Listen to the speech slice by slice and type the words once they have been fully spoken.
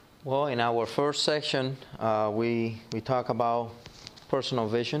Well, in our first section, we talk about personal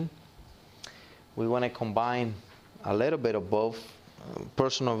vision. We want to combine a little bit of both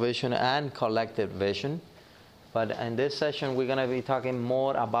personal vision and collective vision. But in this session, we're going to be talking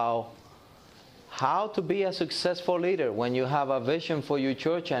more about how to be a successful leader when you have a vision for your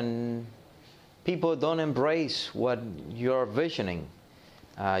church and people don't embrace what you're visioning.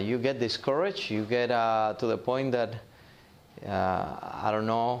 You get discouraged. You get to the point that I don't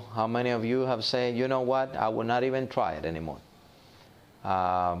know how many of you have said, you know what, I will not even try it anymore.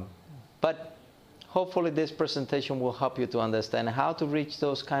 But hopefully this presentation will help you to understand how to reach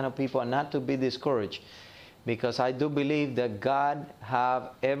those kind of people and not to be discouraged. Because I do believe that God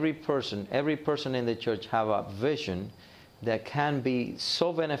have every person in the church have a vision that can be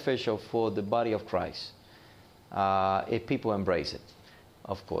so beneficial for the body of Christ if people embrace it,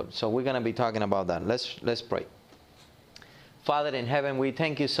 of course. So we're going to be talking about that. Let's pray. Father in heaven, we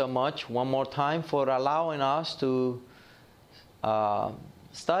thank you so much one more time for allowing us to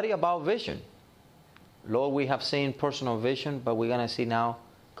study about vision. Lord, we have seen personal vision, but we're going to see now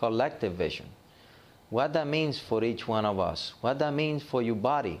collective vision. What that means for each one of us. What that means for your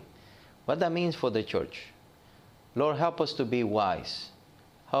body. What that means for the church. Lord, help us to be wise.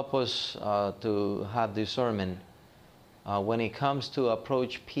 Help us to have discernment when it comes to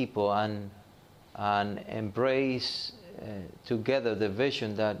approach people and embrace together the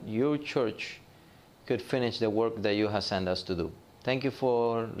vision that your church could finish the work that you have sent us to do. Thank you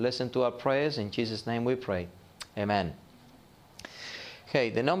for listening to our prayers. In Jesus' name we pray. Amen.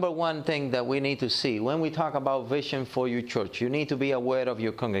 Okay, the number one thing that we need to see when we talk about vision for your church, you need to be aware of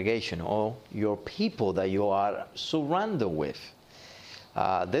your congregation or your people that you are surrounded with.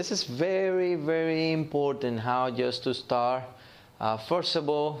 This is very, very important. How just to start. First of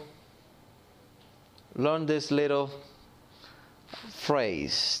all, learn this little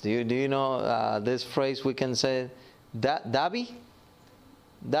phrase. Do you know this phrase? We can say David.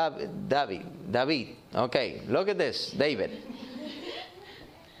 Okay, look at this, David.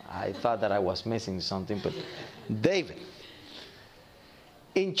 I thought that I was missing something, but David.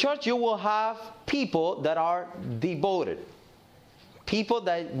 In church, you will have people that are devoted. People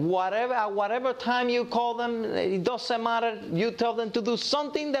that at whatever time you call them, it doesn't matter. You tell them to do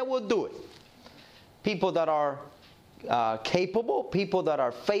something, they will do it. People that are capable, people that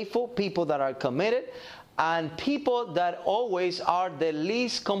are faithful, people that are committed, and people that always are the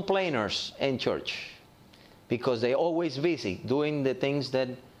least complainers in church because they're always busy doing the things that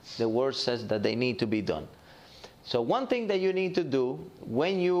the word says that they need to be done. So one thing that you need to do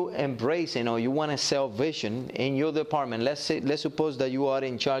when you embrace or you want to sell vision in your department, let's suppose that you are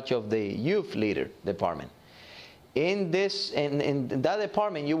in charge of the youth leader department. In that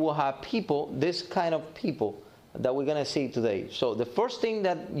department, you will have people, this kind of people that we're going to see today. So the first thing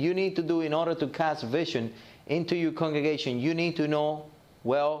that you need to do in order to cast vision into your congregation, you need to know,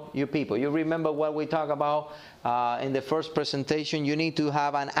 well, your people. You remember what we talked about in the first presentation. You need to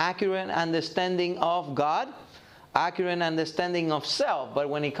have an accurate understanding of God, accurate understanding of self. But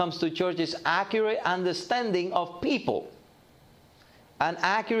when it comes to church, it's accurate understanding of people. An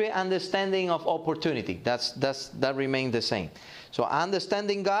accurate understanding of opportunity. That remains the same. So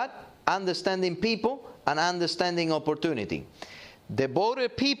understanding God, understanding people, and understanding opportunity.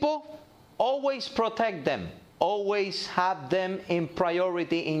 Devoted people, always protect them. Always have them in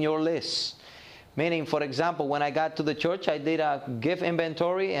priority in your list. Meaning, for example, when I got to the church, I did a gift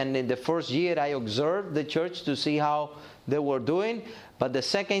inventory, and in the first year I observed the church to see how they were doing. But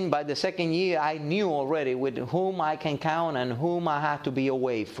by the second year, I knew already with whom I can count and whom I have to be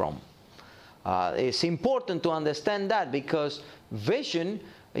away from. It's important to understand that because vision,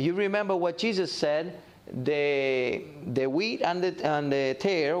 you remember what Jesus said, the wheat and the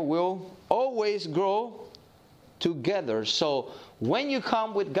tare will always grow together. So when you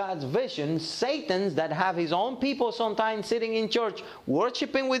come with God's vision, Satan's that have his own people sometimes sitting in church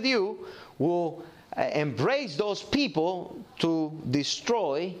worshiping with you will embrace those people to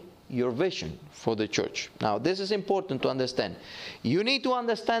destroy your vision for the church. Now, this is important to understand. You need to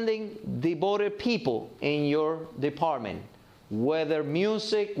understanding devoted people in your department, whether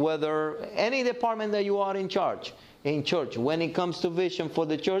music, whether any department that you are in charge in church. When it comes to vision for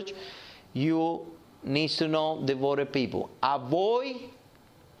the church, you need to know devoted people. Avoid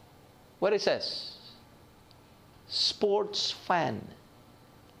what it says, sports fan.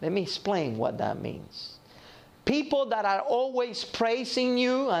 Let me explain what that means. People that are always praising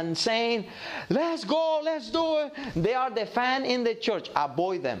you and saying, let's go, let's do it. They are the fan in the church.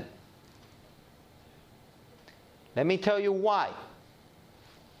 Avoid them. Let me tell you why.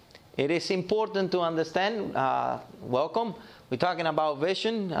 It is important to understand, welcome, We're talking about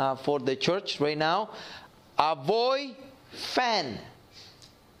vision for the church right now. Avoid fan.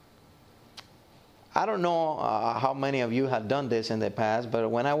 I don't know how many of you have done this in the past, but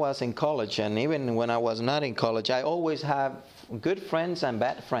when I was in college, and even when I was not in college, I always have good friends and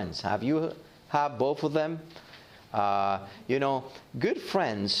bad friends. Have you had both of them? Good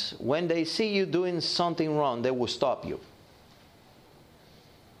friends, when they see you doing something wrong, they will stop you.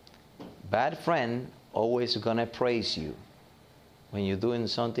 Bad friend always gonna praise you when you're doing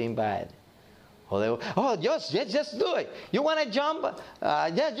something bad. Or they will, just do it. You want to jump?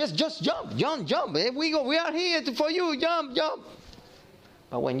 Just jump. We are here for you. Jump.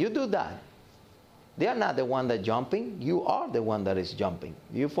 But when you do that, they are not the one that's jumping. You are the one that is jumping.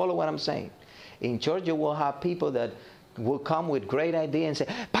 You follow what I'm saying? In church, you will have people that will come with great idea and say,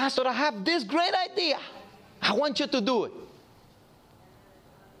 Pastor, I have this great idea. I want you to do it.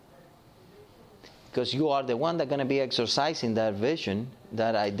 Because you are the one that's going to be exercising that vision,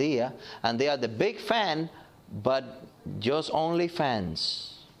 that idea, and they are the big fan, but just only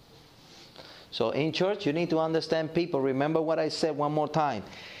fans. So in church, you need to understand people. Remember what I said one more time.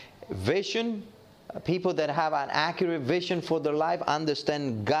 Vision, people that have an accurate vision for their life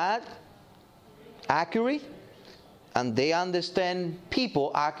understand God accurate, and they understand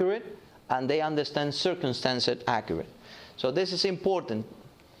people accurate, and they understand circumstances accurate. So this is important.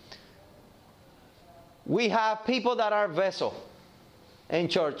 We have people that are vessel in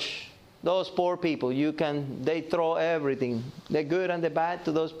church. Those poor people, they throw everything, the good and the bad,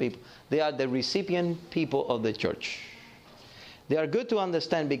 to those people. They are the recipient people of the church. They are good to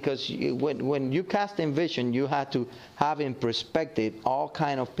understand because when you cast in vision, you have to have in perspective all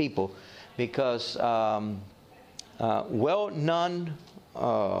kind of people, because well-known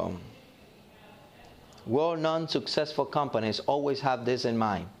successful companies always have this in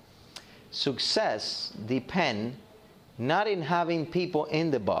mind. Success depends not in having people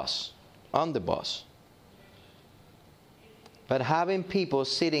on the bus, but having people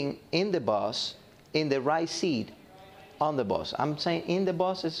sitting in the bus, in the right seat on the bus. I'm saying in the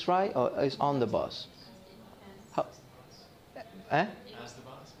bus is right, or is on the bus? How, eh?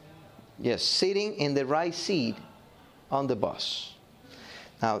 Yes, sitting in the right seat on the bus.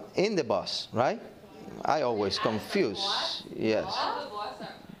 Now, in the bus, right? I always confuse. Yes.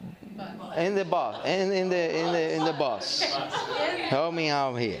 In the bus, in the bus. Help me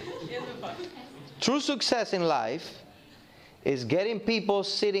out here. True success in life is getting people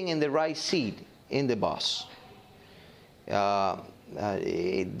sitting in the right seat in the bus.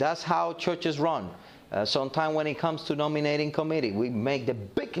 That's how churches run. Sometimes when it comes to nominating committee, we make the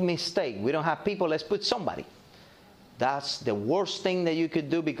big mistake. We don't have people, let's put somebody. That's the worst thing that you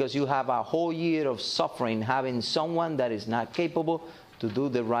could do, because you have a whole year of suffering having someone that is not capable to do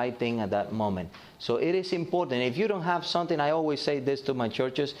the right thing at that moment. So it is important. If you don't have something, I always say this to my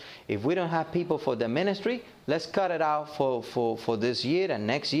churches, if we don't have people for the ministry, let's cut it out for this year, and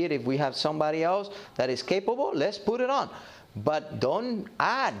next year if we have somebody else that is capable, let's put it on. But don't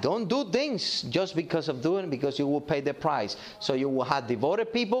do things just because of doing it, because you will pay the price. So you will have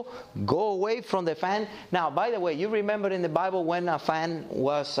devoted people. Go away from the fan. Now, by the way, you remember in the Bible when a fan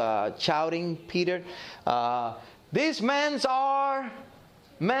was shouting, Peter, these men are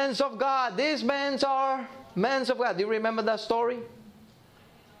men of God. These men are men of God. Do you remember that story?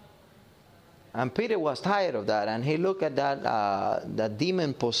 And Peter was tired of that, and he looked at that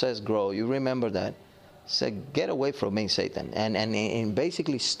demon-possessed girl. You remember that? Said, get away from me, Satan. And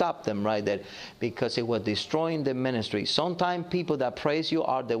basically stopped them right there, because it was destroying the ministry. Sometimes people that praise you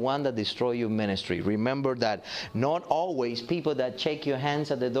are the one that destroy your ministry. Remember that. Not always people that shake your hands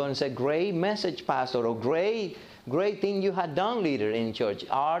at the door and say, great message, pastor, or great thing you had done, leader, in church,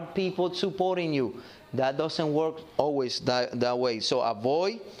 are people supporting you. That doesn't work always that way. So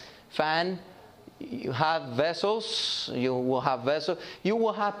avoid fan. You have vessels. You will have vessels. You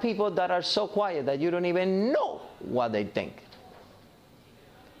will have people that are so quiet that you don't even know what they think.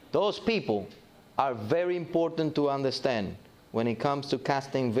 Those people are very important to understand when it comes to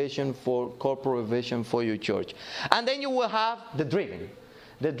casting vision for corporate vision for your church. And then you will have the driven.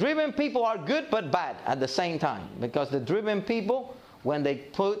 The driven people are good but bad at the same time, because the driven people, when they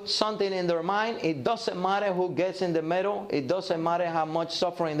put something in their mind, it doesn't matter who gets in the middle. It doesn't matter how much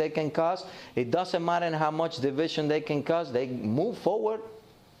suffering they can cause. It doesn't matter how much division they can cause. They move forward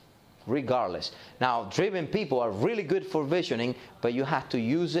regardless. Now, driven people are really good for visioning, but you have to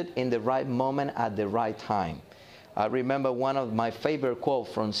use it in the right moment at the right time. I remember one of my favorite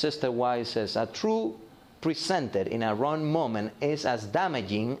quotes from Sister Wise says, a truth presented in a wrong moment is as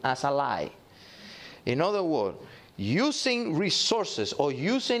damaging as a lie. In other words, using resources or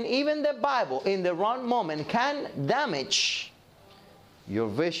using even the Bible in the wrong moment can damage your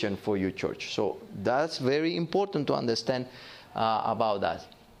vision for your church. So that's very important to understand about that.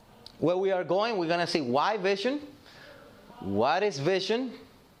 Where we are going, we're going to see why vision. What is vision?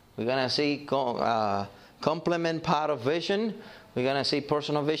 We're going to see complement part of vision. We're going to see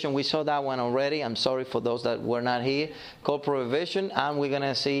personal vision. We saw that one already. I'm sorry for those that were not here. Corporate vision. And we're going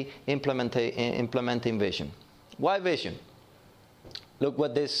to see implementing vision. Why vision? Look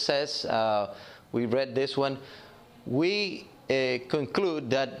what this says. We read this one. We conclude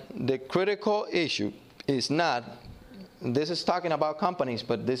that the critical issue is not, this is talking about companies,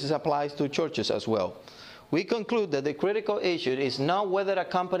 but this applies to churches as well. We conclude that the critical issue is not whether a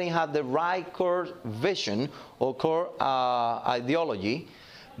company has the right core vision or core ideology,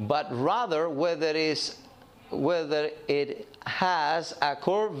 but rather whether it has a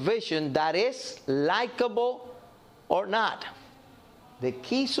core vision that is likable or not. The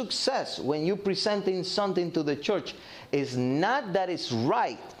key success when you're presenting something to the church is not that it's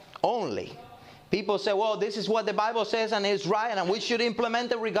right only. People say, well, this is what the Bible says and it's right and we should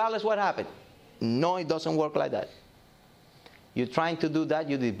implement it regardless what happened. No, it doesn't work like that. You're trying to do that,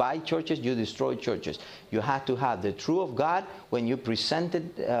 you divide churches, you destroy churches. You have to have the truth of God when you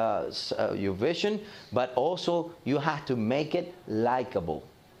presented your vision, but also you have to make it likable.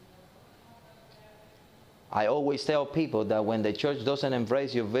 I always tell people that when the church doesn't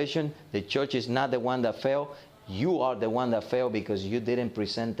embrace your vision, the church is not the one that failed. You are the one that failed because you didn't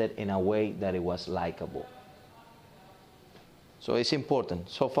present it in a way that it was likable. So it's important.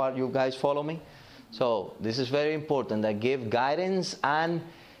 So far, you guys follow me? So this is very important, that give guidance and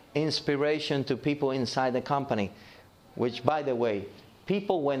inspiration to people inside the company. Which, by the way,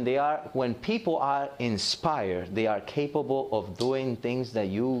 when people are inspired, they are capable of doing things that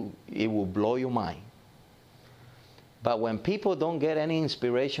it will blow your mind. But when people don't get any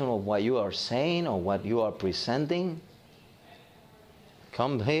inspiration of what you are saying or what you are presenting,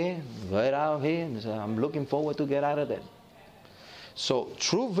 come here, get out here, and say, I'm looking forward to get out of there. So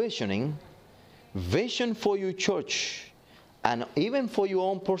true visioning, vision for your church, and even for your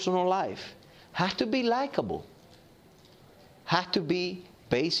own personal life, has to be likable, has to be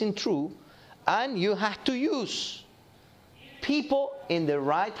based in truth, and you have to use people in the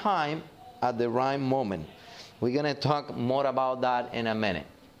right time at the right moment. We're going to talk more about that in a minute.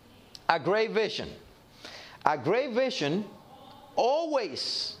 A great vision. A great vision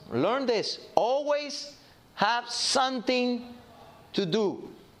always, learn this, always have something to do.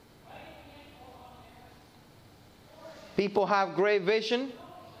 People have great vision.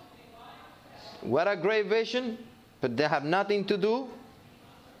 What a great vision, but they have nothing to do.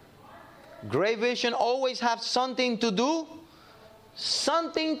 Great vision always have something to do,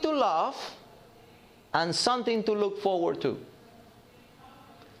 something to love, and something to look forward to.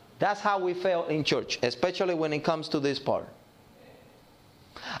 That's how we fail in church, especially when it comes to this part.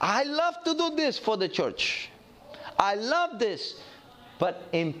 I love to do this for the church. I love this. But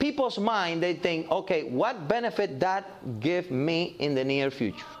in people's mind, they think, okay, what benefit that give me in the near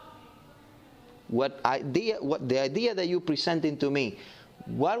future? The idea that you're presenting to me,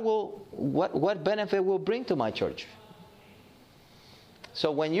 what benefit will bring to my church?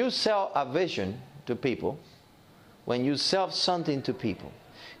 So when you sell a vision to people, when you sell something to people,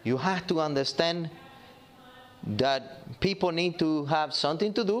 you have to understand that people need to have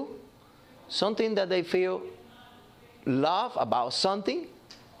something to do, something that they feel love about something,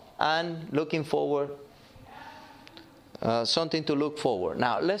 and looking forward, something to look forward.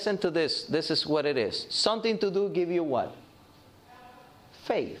 Now listen to this. This is what it is. Something to do give you what?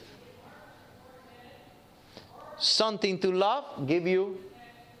 Faith. Something to love give you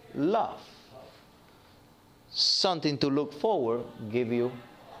love. Something to look forward give you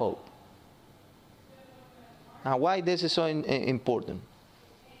hope. Now why this is so important?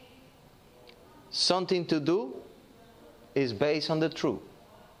 Something to do is based on the truth.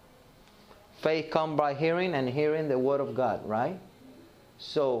 Faith comes by hearing, and hearing the word of God, right?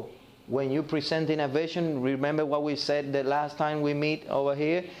 So when you're presenting a vision, remember what we said the last time we meet over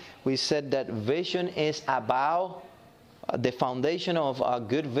here? We said that vision is about, the foundation of a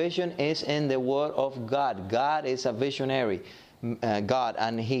good vision is in the word of God. God is a visionary, God,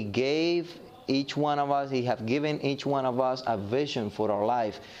 and He gave each one of us, He have given each one of us a vision for our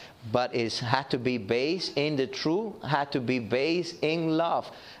life. But it had to be based in the truth, had to be based in love.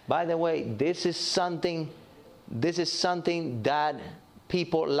 By the way, this is something that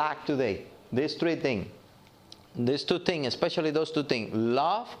people lack today. These three things. These two things, especially those two things,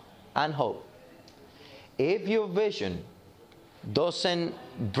 love and hope. If your vision doesn't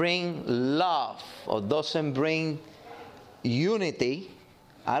bring love or doesn't bring unity,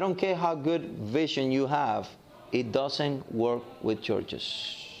 I don't care how good vision you have, it doesn't work with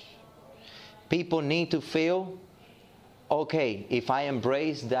churches. People need to feel, okay, if I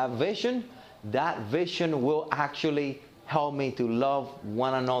embrace that vision will actually help me to love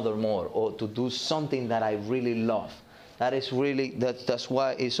one another more, or to do something that I really love. That's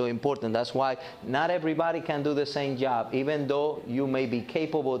why it's so important. That's why not everybody can do the same job. Even though you may be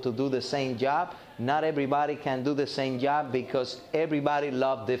capable to do the same job, not everybody can do the same job, because everybody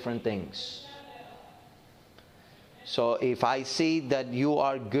loves different things. So if I see that you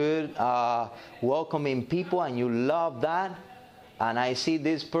are good welcoming people and you love that, and I see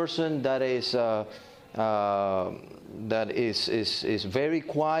this person that is very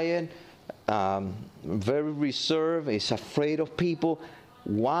quiet, very reserved, is afraid of people,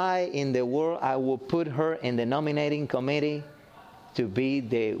 why in the world I will put her in the nominating committee to be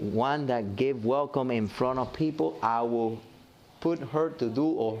the one that give welcome in front of people? I will put her to do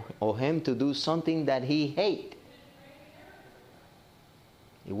or him to do something that he hates.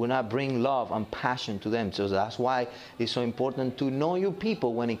 It will not bring love and passion to them. So that's why it's so important to know your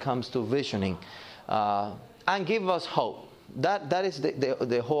people when it comes to visioning. And give us hope. That is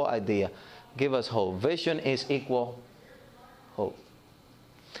the whole idea. Give us hope. Vision is equal hope.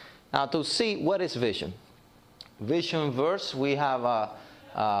 Now, to see what is vision. Vision verse, we have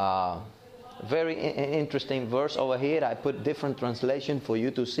a very interesting verse over here. I put different translation for you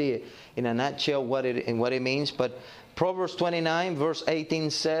to see it in a nutshell what it means. But Proverbs 29 verse 18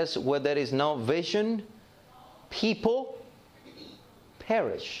 says, where there is no vision, people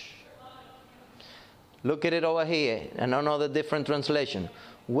perish. Look at it over here, and another different translation.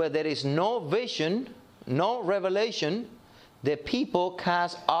 Where there is no vision, no revelation, the people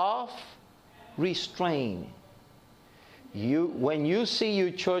cast off restraint. When you see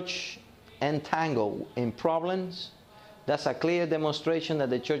your church entangled in problems, that's a clear demonstration that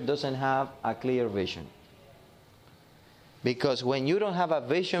the church doesn't have a clear vision. Because when you don't have a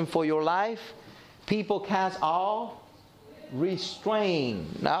vision for your life, people cast off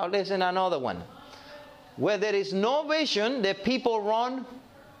restraint. Now listen, another one. Where there is no vision, the people run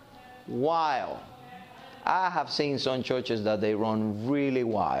wild. I have seen some churches that they run really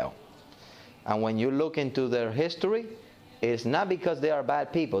wild. And when you look into their history, it's not because they are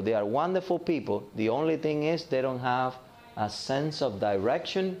bad people. They are wonderful people. The only thing is they don't have a sense of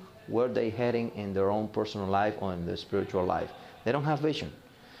direction where they're heading in their own personal life or in their spiritual life. They don't have vision.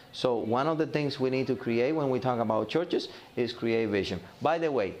 So one of the things we need to create when we talk about churches is create vision. By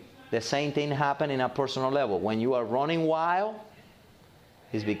the way, the same thing happens in a personal level. When you are running wild,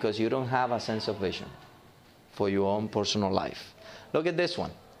 it's because you don't have a sense of vision for your own personal life. Look at this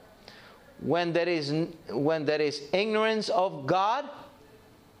one. When there is ignorance of God,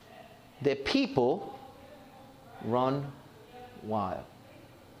 the people run wild.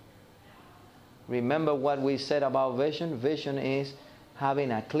 Remember what we said about vision? Vision is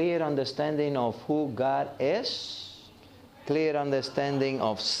having a clear understanding of who God is, clear understanding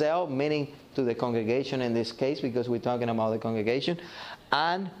of self, meaning to the congregation in this case, because we're talking about the congregation,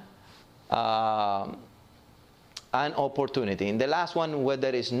 and opportunity. In the last one, where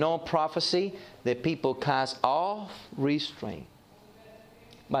there is no prophecy, the people cast off restraint.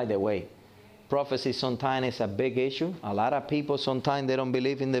 By the way, prophecy sometimes is a big issue. A lot of people sometimes they don't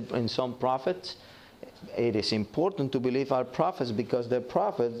believe in some prophets. It is important to believe our prophets, because the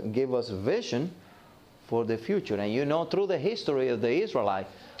prophets give us vision for the future. And you know, through the history of the Israelites,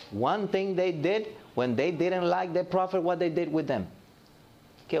 one thing they did when they didn't like the prophet, what they did with them?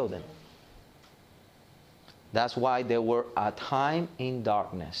 Kill them. That's why there were a time in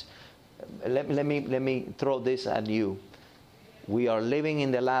darkness. Let me throw this at you. We are living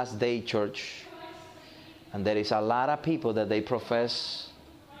in the last day, church, and there is a lot of people that they profess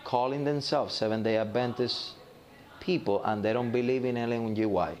calling themselves Seventh-day Adventist people, and they don't believe in Ellen G.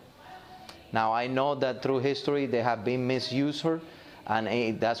 White. Now, I know that through history they have been misused her,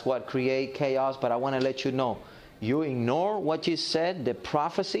 and that's what create chaos, but I want to let you know, you ignore what she said, the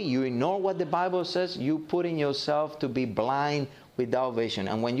prophecy, you ignore what the Bible says, you putting yourself to be blind without vision.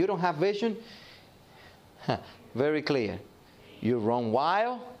 And when you don't have vision, very clear, you run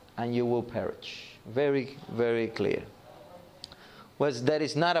wild and you will perish. Very, very clear. Was that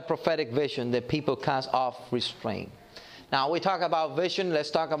is not a prophetic vision that people cast off restraint. Now we talk about vision. Let's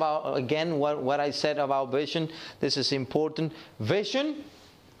talk about again what I said about vision. This is important. Vision,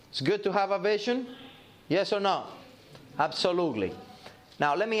 it's good to have a vision. Yes or no? Absolutely.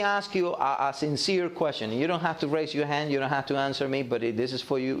 Now let me ask you a sincere question. You don't have to raise your hand. You don't have to answer me, but this is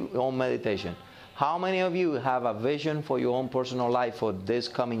for your own meditation. How many of you have a vision for your own personal life for this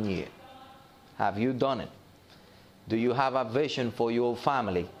coming year? Have you done it? Do you have a vision for your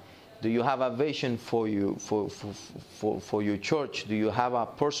family? Do you have a vision for you for your church? Do you have a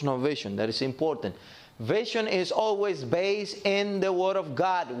personal vision? That is important. Vision is always based in the Word of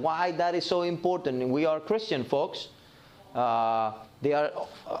God. Why that is so important? We are Christian folks. There are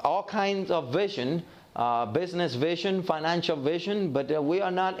all kinds of vision, business vision, financial vision, but we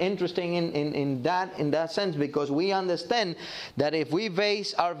are not interested in that sense, because we understand that if we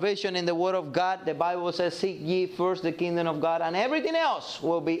base our vision in the Word of God, the Bible says, seek ye first the kingdom of God, and everything else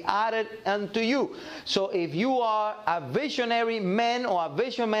will be added unto you. So if you are a visionary man or a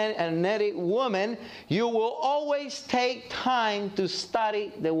visionary woman, you will always take time to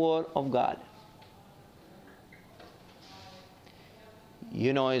study the Word of God.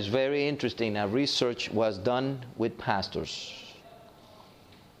 You know, it's very interesting. A research was done with pastors.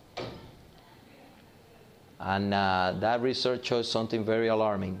 And that research shows something very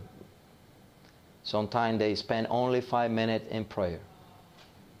alarming. Sometimes they spend only 5 minutes in prayer.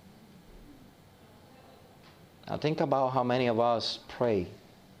 Now think about how many of us pray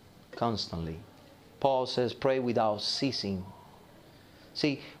constantly. Paul says, pray without ceasing.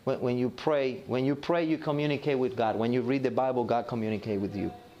 See, when you pray, you communicate with God. When you read the Bible, God communicates with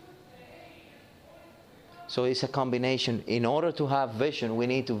you. So it's a combination. In order to have vision, we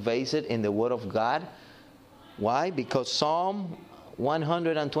need to base it in the Word of God. Why? Because Psalm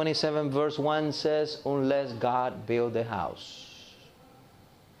 127 verse 1 says, unless God build the house,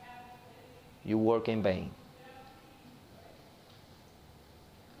 you work in vain.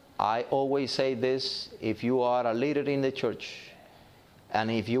 I always say this: if you are a leader in the church, and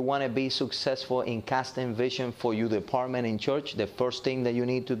if you want to be successful in casting vision for your department in church, the first thing that you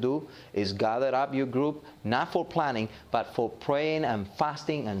need to do is gather up your group, not for planning, but for praying and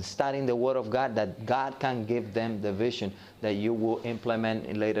fasting and studying the Word of God, that God can give them the vision that you will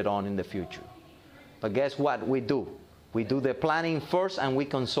implement later on in the future. But guess what we do? We do the planning first and we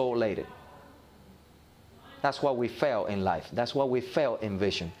console later. That's why we fail in life. That's why we fail in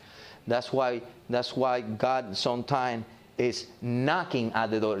vision. That's why God sometimes is knocking at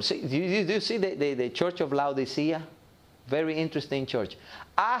the door. See, do you see the church of Laodicea? Very interesting church.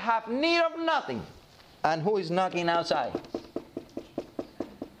 I have need of nothing. And who is knocking outside?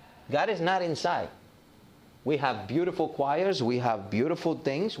 God is not inside. We have beautiful choirs. We have beautiful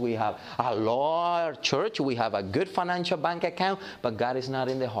things. We have a large church. We have a good financial bank account. But God is not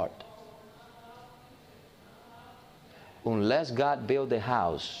in the heart. Unless God build the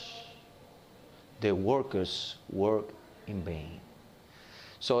house, the workers work in vain.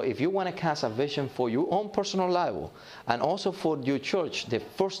 So if you want to cast a vision for your own personal level and also for your church, the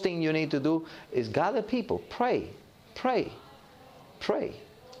first thing you need to do is gather people. Pray.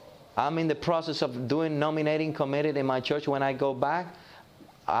 I'm in the process of nominating committee in my church. When I go back,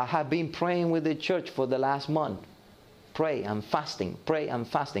 I have been praying with the church for the last month. Pray and fasting.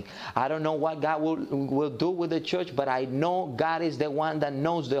 I don't know what God will do with the church, but I know God is the one that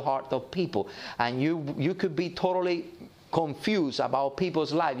knows the heart of people. And you could be totally confused about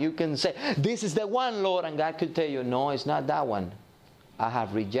people's life. You can say, this is the one, Lord, and God could tell you, no, it's not that one. I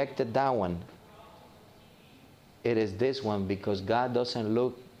have rejected that one. It is this one, because God doesn't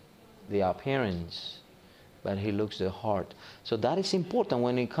look the appearance, but He looks the heart. So that is important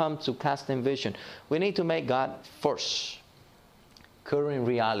when it comes to casting vision. We need to make God first. Current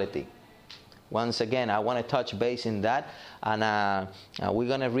reality. Once again, I want to touch base in that, and we're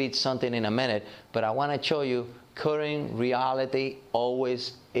going to read something in a minute, but I want to show you current reality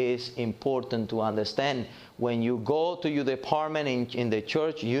always is important to understand. When you go to your department in the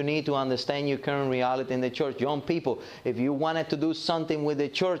church, you need to understand your current reality in the church. Young people, if you wanted to do something with the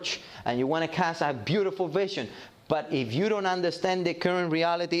church and you want to cast a beautiful vision, but if you don't understand the current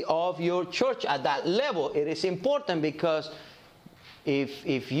reality of your church at that level, it is important, because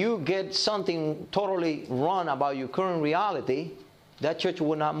if you get something totally wrong about your current reality, that church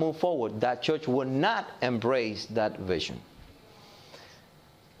will not move forward. That church will not embrace that vision.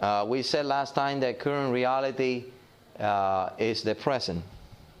 We said last time that current reality is the present.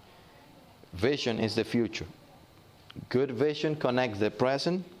 Vision is the future. Good vision connects the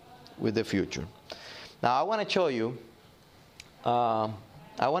present with the future. Now I want to show you.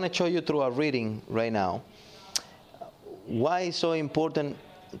 Through a reading right now why it's so important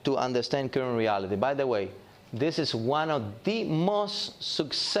to understand current reality. By the way, this is one of the most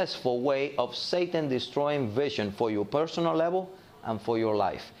successful way of Satan destroying vision for your personal level and for your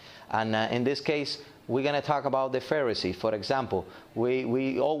life. And in this case, we're going to talk about the Pharisees. For example,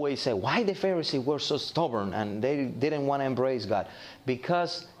 we always say, why the Pharisees were so stubborn and they didn't want to embrace God?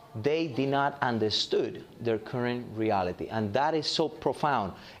 Because they did not understood their current reality. And that is so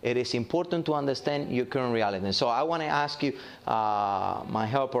profound. It is important to understand your current reality. And so I want to ask you, my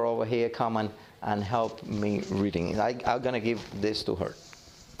helper over here, come and help me reading. I'm going to give this to her.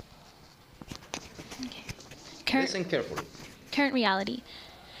 Okay. Listen carefully. Current reality.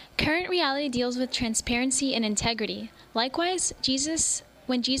 Current reality deals with transparency and integrity. Likewise,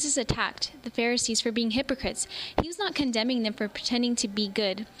 when Jesus attacked the Pharisees for being hypocrites, he was not condemning them for pretending to be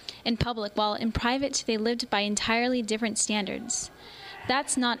good in public, while in private they lived by entirely different standards.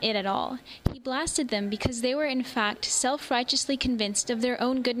 That's not it at all. He blasted them because they were in fact self-righteously convinced of their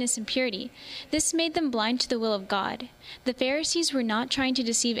own goodness and purity. This made them blind to the will of God. The Pharisees were not trying to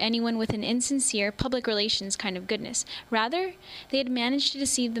deceive anyone with an insincere public relations kind of goodness. Rather, they had managed to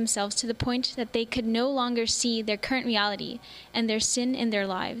deceive themselves to the point that they could no longer see their current reality and their sin in their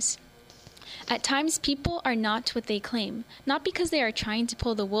lives. At times, people are not what they claim, not because they are trying to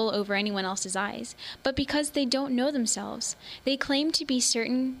pull the wool over anyone else's eyes, but because they don't know themselves. They claim to be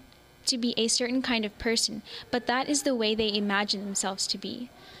a certain kind of person, but that is the way they imagine themselves to be.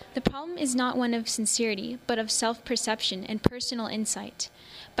 The problem is not one of sincerity, but of self-perception and personal insight.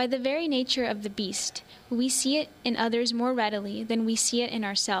 By the very nature of the beast, we see it in others more readily than we see it in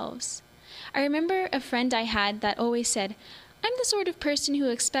ourselves. I remember a friend I had that always said, "I'm the sort of person who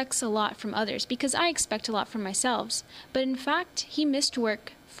expects a lot from others because I expect a lot from myself." But in fact, he missed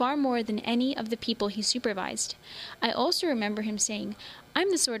work far more than any of the people he supervised. I also remember him saying,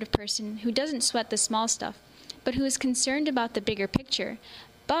 "I'm the sort of person who doesn't sweat the small stuff, but who is concerned about the bigger picture."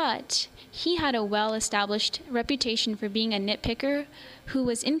 But he had a well-established reputation for being a nitpicker who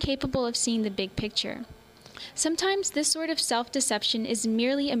was incapable of seeing the big picture. Sometimes this sort of self-deception is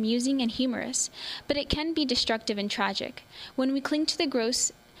merely amusing and humorous, but it can be destructive and tragic. When we cling to the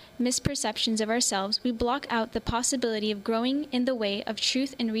gross misperceptions of ourselves, we block out the possibility of growing in the way of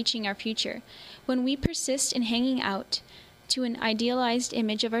truth and reaching our future. When we persist in hanging out to an idealized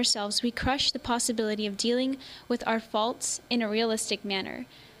image of ourselves, we crush the possibility of dealing with our faults in a realistic manner.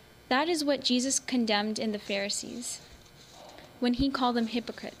 That is what Jesus condemned in the Pharisees when he called them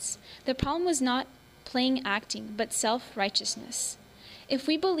hypocrites. The problem was not plain acting, but self-righteousness. If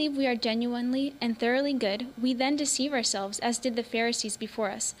we believe we are genuinely and thoroughly good, we then deceive ourselves, as did the Pharisees before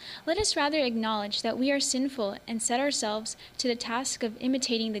us. Let us rather acknowledge that we are sinful and set ourselves to the task of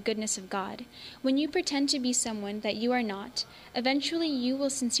imitating the goodness of God. When you pretend to be someone that you are not, eventually you will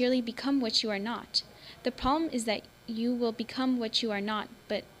sincerely become what you are not. The problem is that you will become what you are not,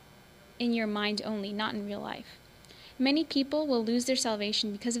 but in your mind only, not in real life. Many people will lose their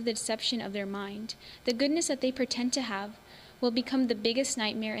salvation because of the deception of their mind. The goodness that they pretend to have will become the biggest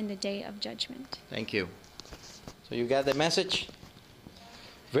nightmare in the day of judgment. Thank you. So you got the message?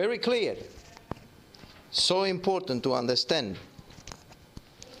 Very clear. So important to understand.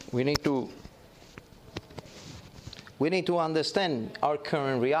 We need to understand our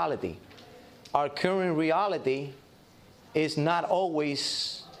current reality. Our current reality is not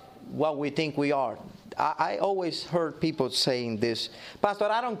always what we think we are. I always heard people saying this, "Pastor,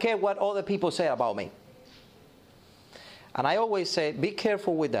 I don't care what other people say about me." And I always say, be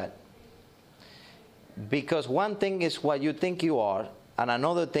careful with that. Because one thing is what you think you are, and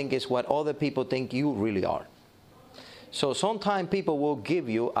another thing is what other people think you really are. So sometimes people will give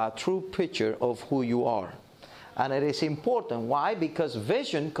you a true picture of who you are. And it is important. Why? Because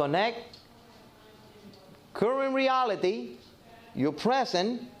vision connects current reality, your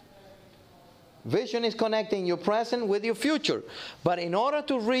present. Vision is connecting your present with your future. But in order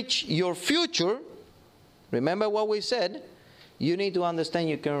to reach your future, remember what we said, you need to understand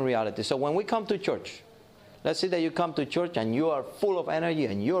your current reality. So when we come to church, let's say that you come to church and you are full of energy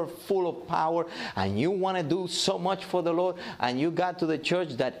and you're full of power and you want to do so much for the Lord, and you got to the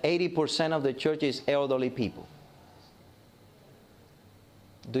church that 80% of the church is elderly people.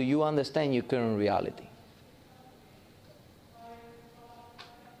 Do you understand your current reality?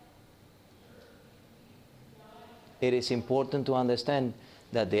 It is important to understand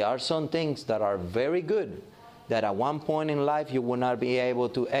that there are some things that are very good that at one point in life you will not be able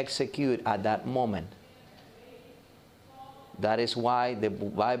to execute at that moment. That is why the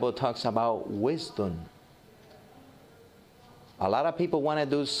Bible talks about wisdom. A lot of people want to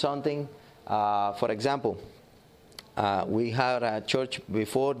do something. For example, we had a church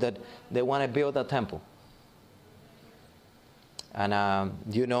before that they want to build a temple. And,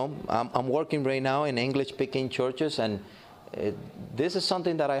 I'm working right now in English-speaking churches, and this is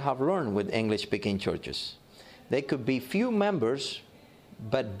something that I have learned with English-speaking churches. They could be few members,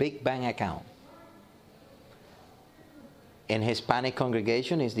 but big bank account. In Hispanic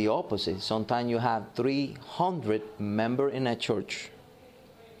congregation, it's the opposite. Sometimes you have 300 members in a church.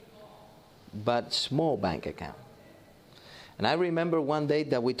 but small bank account. And I remember one day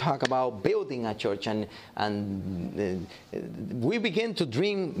that we talked about building a church, and we began to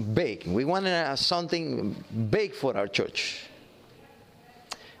dream big. We wanted something big for our church.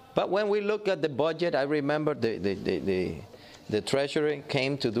 But when we look at the budget, I remember the treasurer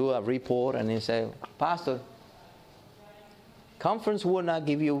came to do a report, and he said, Pastor, conference will not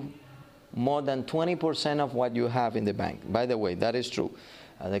give you more than 20% of what you have in the bank. By the way, that is true.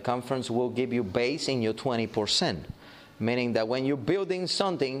 The conference will give you base in your 20%. Meaning that when you're building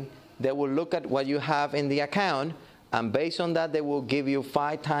something, they will look at what you have in the account, and based on that, they will give you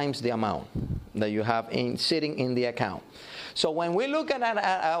 5 times the amount that you have sitting in the account. So when we look at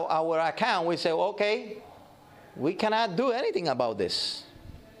our account, we say, okay, we cannot do anything about this.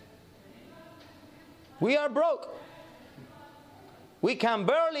 We are broke. We can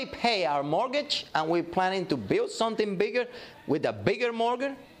barely pay our mortgage, and we're planning to build something bigger with a bigger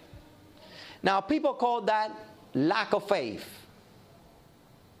mortgage. Now, people call that lack of faith.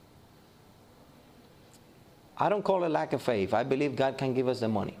 I don't call it lack of faith. I believe God can give us the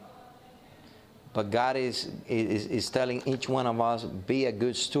money. But God is telling each one of us, be a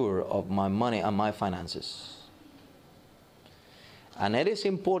good steward of my money and my finances. And it is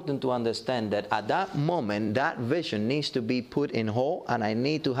important to understand that at that moment, that vision needs to be put in hold, and I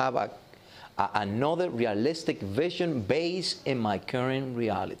need to have another realistic vision based in my current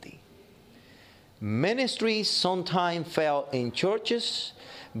reality. Ministries sometimes fail in churches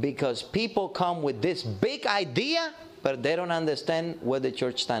because people come with this big idea, but they don't understand what the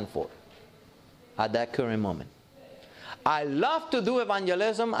church stands for at that current moment. I love to do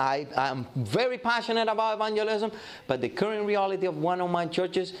evangelism. I'm very passionate about evangelism, but the current reality of one of my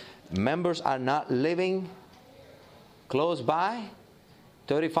churches, members are not living close by,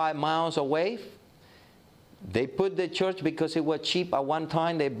 35 miles away. They put the church because it was cheap at one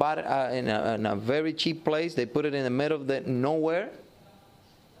time. They bought it in a very cheap place. They put it in the middle of the nowhere.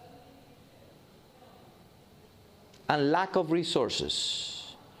 And lack of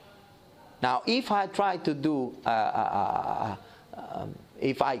resources. Now, if I try to do,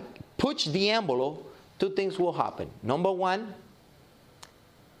 if I push the envelope, 2 things will happen. Number 1,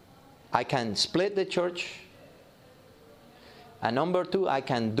 I can split the church. And number 2, I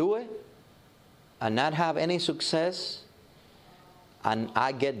can do it and not have any success, and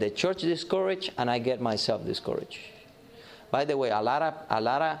I get the church discouraged, and I get myself discouraged. By the way, a lot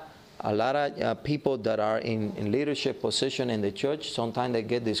of people that are in leadership position in the church, sometimes they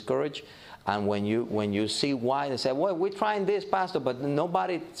get discouraged, and when you see why, they say, well, we're trying this, Pastor, but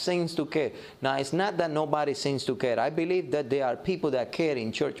nobody seems to care. Now, it's not that nobody seems to care. I believe that there are people that care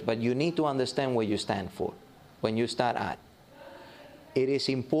in church, but you need to understand where you stand for when you start at. It is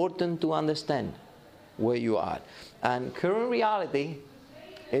important to understand where you are. And current reality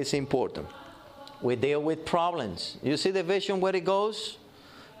is important. We deal with problems. You see the vision where it goes?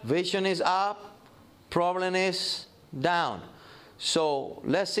 Vision is up, problem is down. So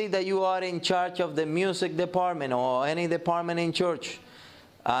let's see that you are in charge of the music department or any department in church,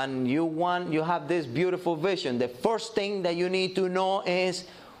 and you have this beautiful vision. The first thing that you need to know is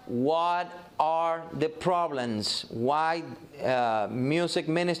what are the problems, why music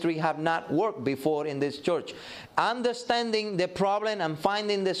ministry have not worked before in this church. Understanding the problem and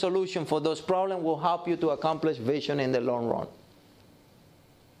finding the solution for those problems will help you to accomplish vision in the long run.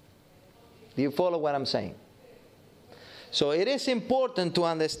 Do you follow what I'm saying? So it is important to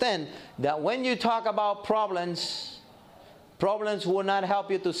understand that when you talk about problems, problems will not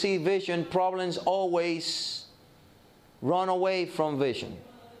help you to see vision. Problems always run away from vision.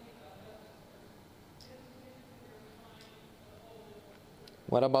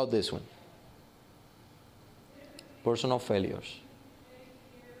 What about this one? Personal failures.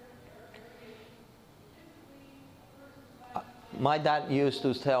 My dad used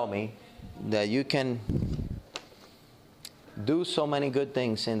to tell me that you can do so many good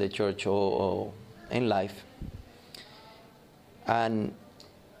things in the church or in life, and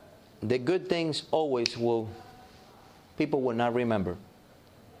the good things people will not remember.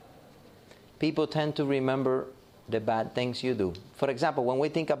 People tend to remember the bad things you do. For example, when we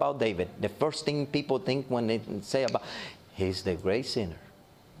think about David, the first thing people think when they say about, he's the great sinner.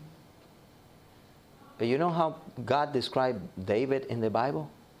 But you know how God described David in the Bible?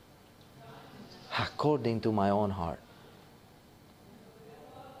 According to my own heart.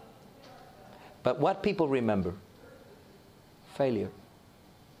 But what people remember? Failure.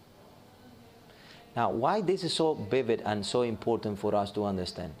 Now, why this is so vivid and so important for us to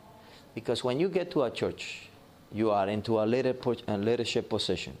understand? Because when you get to a church, you are into a leadership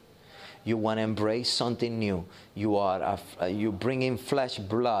position. You want to embrace something new. You bring in fresh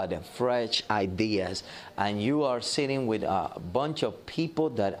blood, fresh ideas, and you are sitting with a bunch of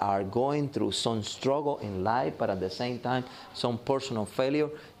people that are going through some struggle in life, but at the same time, some personal failure.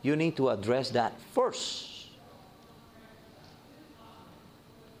 You need to address that first.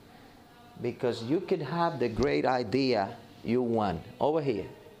 Because you could have the great idea you want over here.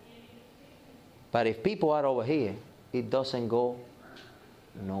 But if people are over here, it doesn't go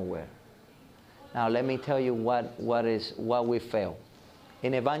nowhere. Now let me tell you what we fail.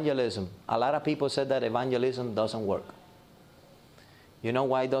 In evangelism, a lot of people said that evangelism doesn't work. You know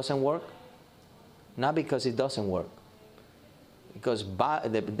why it doesn't work? Not because it doesn't work. Because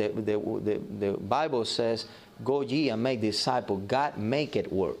the Bible says, go ye and make disciples. God make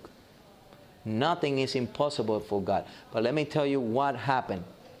it work. Nothing is impossible for God. But let me tell you what happened.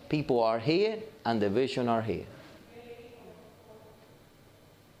 People are here and the vision are here.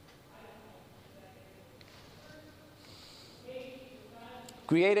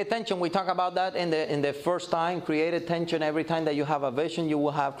 Creative tension, we talk about that in the first time. Creative tension, every time that you have a vision, you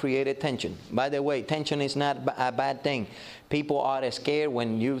will have creative tension. By the way, tension is not a bad thing. People are scared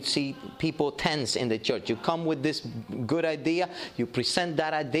when you see people tense in the church. You come with this good idea, you present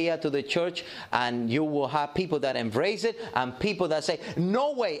that idea to the church, and you will have people that embrace it and people that say,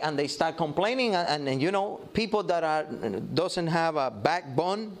 no way, and they start complaining. And you know, people that doesn't have a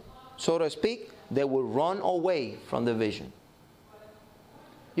backbone, so to speak, they will run away from the vision.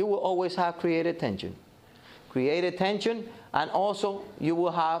 You will always have creative tension. Creative tension, and also you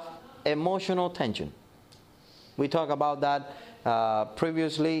will have emotional tension. We talked about that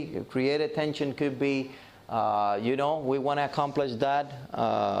previously. Creative tension could be, we want to accomplish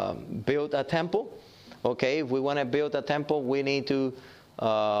that, build a temple. Okay, if we want to build a temple, we need to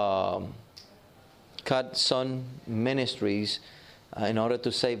cut some ministries in order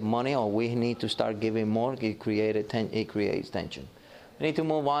to save money, or we need to start giving more. It creates tension. We need to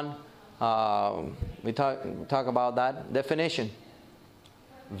move on. We talk about that. Definition.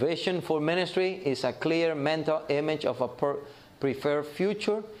 Vision for ministry is a clear mental image of a preferred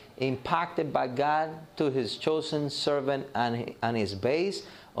future impacted by God to His chosen servant and is based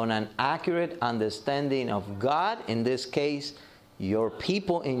on an accurate understanding of God, in this case, your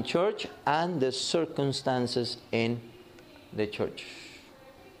people in church and the circumstances in the church.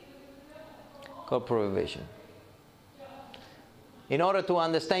 Corporate vision. In order to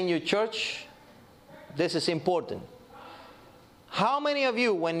understand your church, this is important. How many of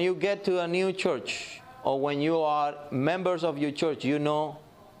you, when you get to a new church, or when you are members of your church, you know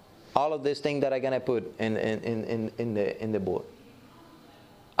all of these things that I'm going to put in the board?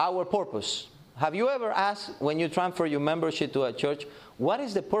 Our purpose. Have you ever asked, when you transfer your membership to a church, what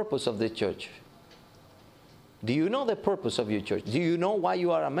is the purpose of the church? Do you know the purpose of your church? Do you know why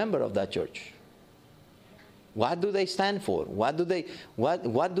you are a member of that church? What do they stand for? What do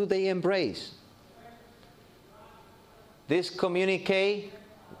they embrace? This communicate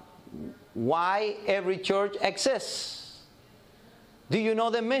why every church exists. Do you know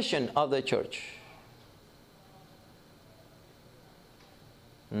the mission of the church?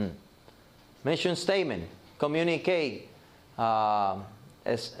 Mission statement. Communicate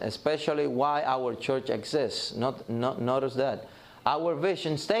especially why our church exists. Notice that. Our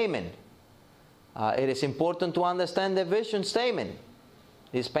vision statement. It is important to understand the vision statement.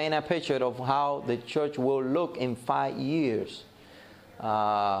 It's painting a picture of how the church will look in 5 years.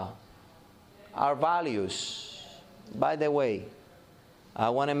 Our values. By the way, I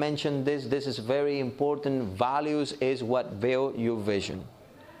want to mention this. This is very important. Values is what build your vision.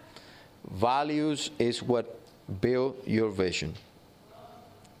 Values is what build your vision.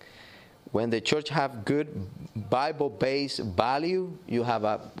 When the church have good Bible-based value, you have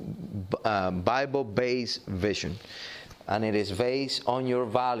a Bible-based vision. And it is based on your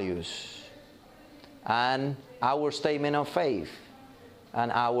values and our statement of faith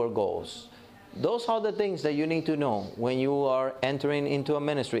and our goals. Those are the things that you need to know when you are entering into a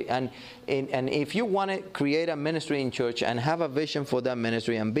ministry. And if you want to create a ministry in church and have a vision for that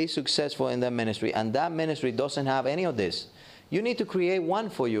ministry and be successful in that ministry, and that ministry doesn't have any of this, you need to create one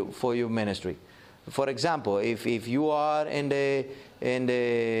for your ministry. For example, if you are in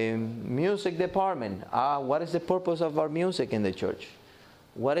the music department, what is the purpose of our music in the church?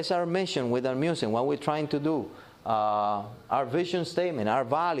 What is our mission with our music? What we're trying to do? Our vision statement, our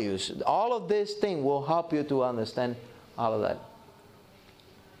values. All of these things will help you to understand all of that.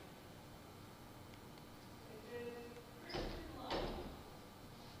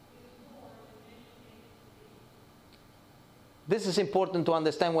 This is important to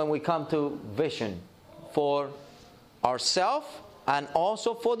understand when we come to vision for ourselves and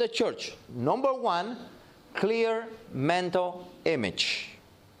also for the church. Number one, clear mental image.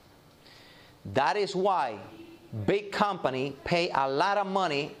 That is why big company pay a lot of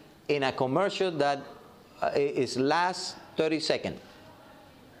money in a commercial that is last 30 seconds.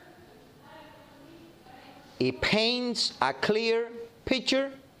 It paints a clear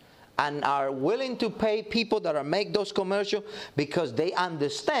picture and are willing to pay people that are make those commercials because they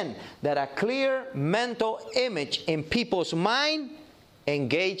understand that a clear mental image in people's mind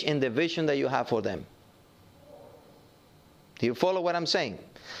engage in the vision that you have for them. Do you follow what I'm saying?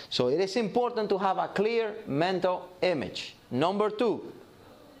 So it is important to have a clear mental image. Number two,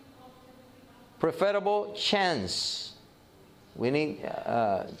 preferable chance. We need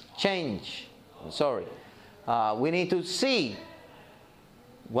change. Sorry. We need to see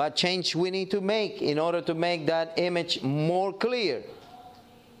what change we need to make in order to make that image more clear.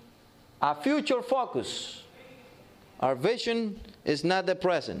 A future focus. Our vision is not the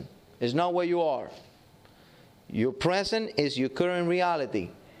present. It's not where you are. Your present is your current reality.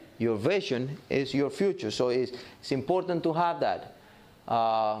 Your vision is your future. So it's important to have that.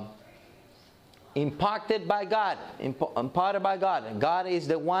 Impacted by God. Imparted by God. God is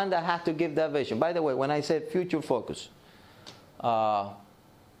the one that has to give that vision. By the way, when I said future focus,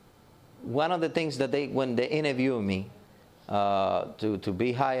 one of the things that when they interview me to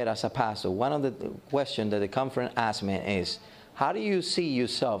be hired as a pastor, one of the questions that the conference asked me is, how do you see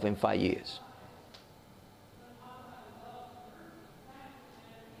yourself in 5 years?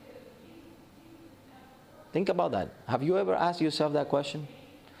 Think about that. Have you ever asked yourself that question?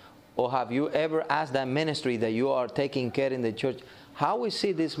 Or have you ever asked that ministry that you are taking care in the church, how we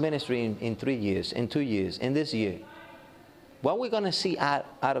see this ministry in 3 years, in 2 years, in this year? What we're going to see out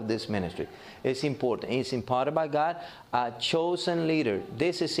of this ministry? It's important. It's imparted by God. A chosen leader.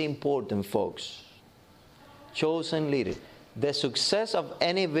 This is important, folks. Chosen leader. The success of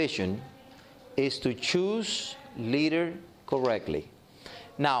any vision is to choose leader correctly.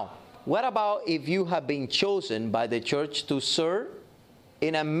 Now, what about if you have been chosen by the church to serve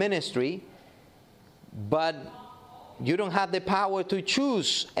in a ministry, but you don't have the power to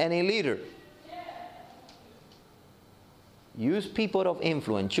choose any leader? Use people of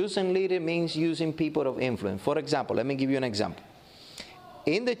influence. Choosing leader means using people of influence. For example, let me give you an example.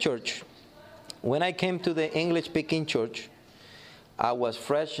 In the church, when I came to the English-speaking church, I was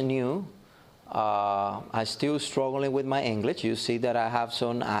fresh, new. I still struggling with my English. You see that I have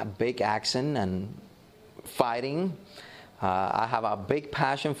some big accent and fighting. I have a big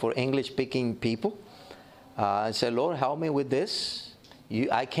passion for English-speaking people. I said, Lord, help me with this.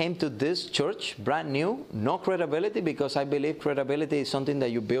 I came to this church brand new, no credibility, because I believe credibility is something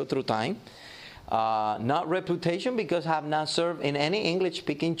that you build through time. Not reputation, because I have not served in any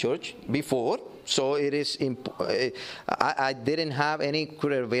English-speaking church before. So it is. I didn't have any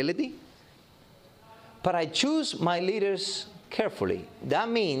credibility. But I choose my leaders carefully. That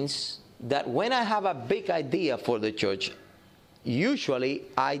means that when I have a big idea for the church, usually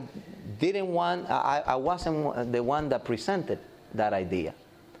I wasn't the one that presented that idea.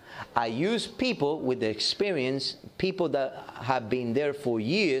 I use people with the experience, people that have been there for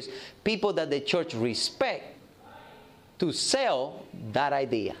years, people that the church respect, to sell that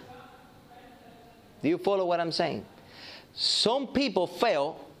idea. Do you follow what I'm saying? Some people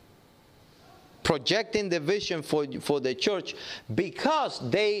fail projecting the vision for the church because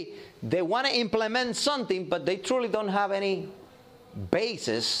they want to implement something, but they truly don't have any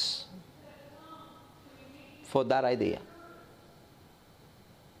basis for that idea.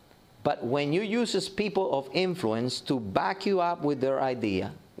 But when you use people of influence to back you up with their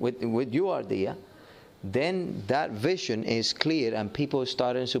idea, with your idea, then that vision is clear and people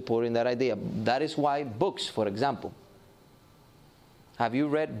start supporting that idea. That is why books, for example. Have you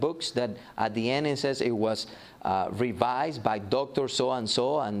read books that at the end it says it was revised by Dr.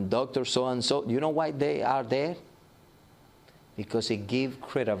 So-and-so and Dr. So-and-so? You know why they are there? Because it gives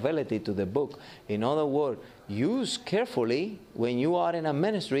credibility to the book. In other words, use carefully when you are in a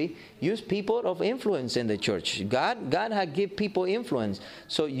ministry, use people of influence in the church. God has given people influence.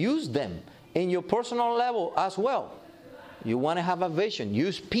 So use them in your personal level as well. You want to have a vision.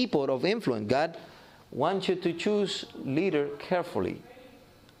 Use people of influence. God wants you to choose leader carefully.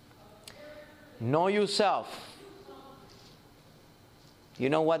 Know yourself. You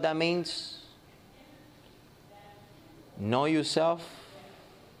know what that means? Know yourself.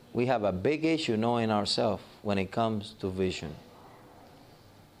 We have a big issue knowing ourselves when it comes to vision.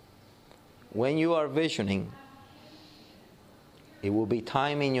 When you are visioning, it will be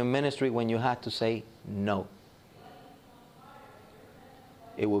time in your ministry when you have to say no.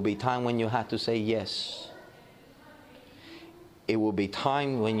 It will be time when you have to say yes. it will be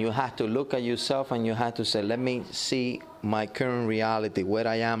time when you have to look at yourself and you have to say, let me see my current reality, where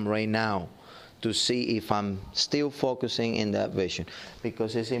I am right now, to see if I'm still focusing in that vision.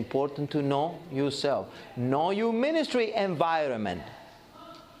 Because it's important to know yourself. Know your ministry environment.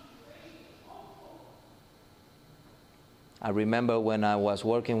 I remember when I was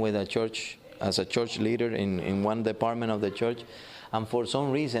working with a church, as a church leader in one department of the church, and for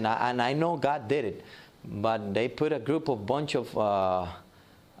some reason, and I know God did it, but they put a bunch of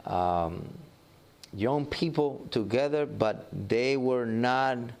young people together, but they were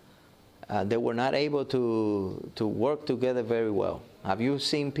not able to work together very well. Have you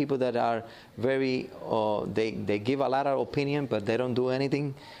seen people that are very, they give a lot of opinion, but they don't do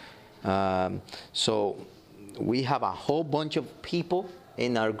anything? So we have a whole bunch of people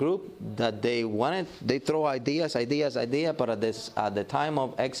in our group that they throw ideas, but at the time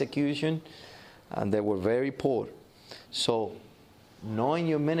of execution, they were very poor. So knowing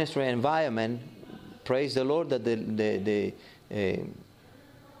your ministry environment, praise the Lord that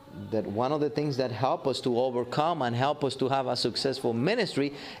that one of the things that help us to overcome and help us to have a successful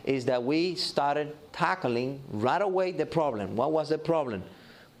ministry is that we started tackling right away the problem. What was the problem?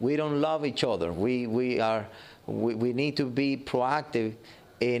 We don't love each other. We need to be proactive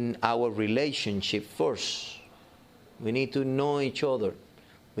in our relationship first. We need to know each other.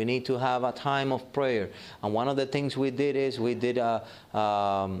 We need to have a time of prayer. And one of the things we did is we did the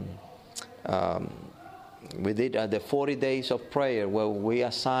 40 days of prayer, where we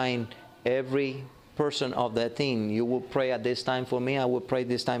assign every person of that team. You will pray at this time for me, I will pray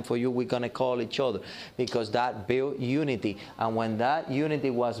this time for you. We're going to call each other, because that built unity. And when that unity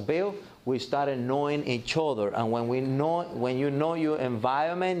was built, we started knowing each other. And when you know your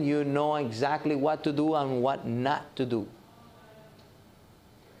environment, you know exactly what to do and what not to do.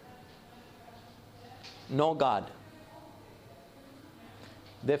 Know God.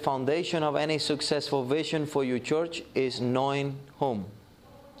 The foundation of any successful vision for your church is knowing whom?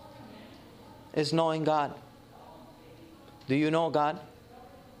 It's knowing God. Do you know God?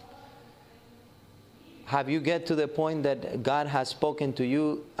 Have you get to the point that God has spoken to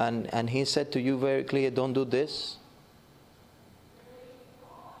you and He said to you very clear, don't do this?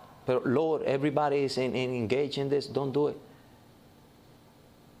 But Lord, everybody is engaged in this, don't do it.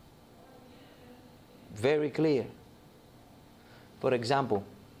 Very clear. For example,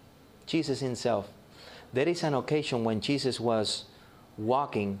 Jesus Himself. There is an occasion when Jesus was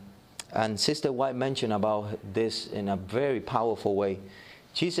walking, and Sister White mentioned about this in a very powerful way.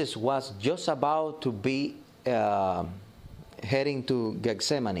 Jesus was just about to be heading to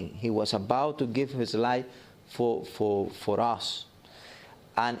Gethsemane. He was about to give His life for us.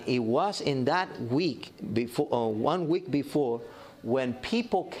 And it was in that week, before, 1 week before, when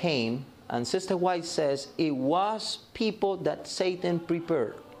people came. And Sister White says it was people that Satan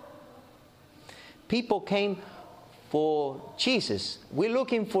prepared. People came for Jesus. We're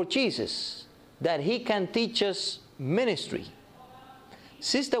looking for Jesus, that He can teach us ministry.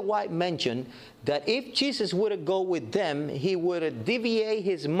 Sister White mentioned that if Jesus would go with them, He would deviate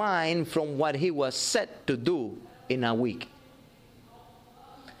His mind from what He was set to do in a week.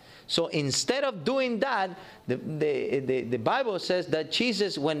 So instead of doing that, the Bible says that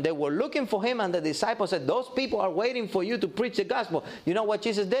Jesus, when they were looking for Him, and the disciples said, those people are waiting for you to preach the gospel. You know what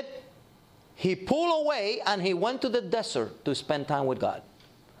Jesus did? He pulled away and He went to the desert to spend time with God.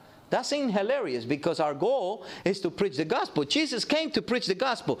 That seems hilarious, because our goal is to preach the gospel. Jesus came to preach the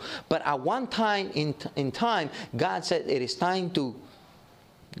gospel. But at one time in time, God said, it is time to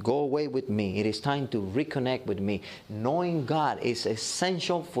go away with me. It is time to reconnect with me. Knowing God is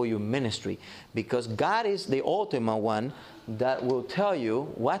essential for your ministry, because God is the ultimate one that will tell you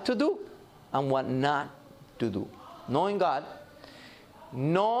what to do and what not to do. Knowing God.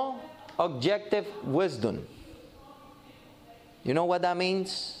 No objective wisdom. You know what that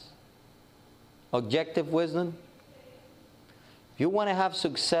means? Objective wisdom. If you want to have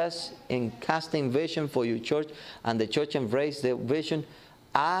success in casting vision for your church, and the church embrace the vision,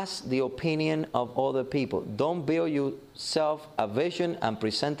 ask the opinion of other people. Don't build yourself a vision and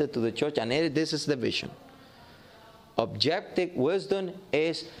present it to the church, and this is the vision. Objective wisdom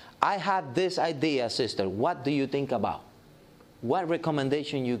is, I have this idea, sister. What do you think about? What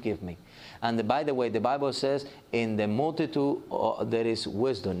recommendation you give me? And by the way, the Bible says, in the multitude there is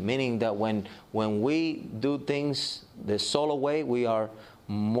wisdom, meaning that when we do things the solo way, we are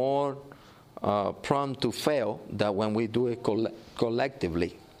more prone to fail than when we do it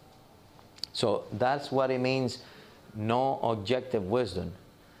collectively. So that's what it means, no objective wisdom.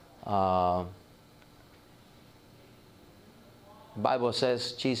 The Bible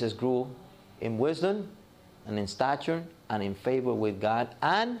says Jesus grew in wisdom and in stature and in favor with God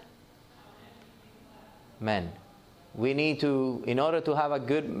and men. We need to, in order to have a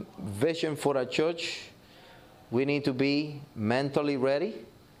good vision for a church, we need to be mentally ready,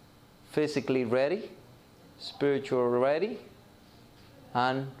 physically ready, spiritually ready,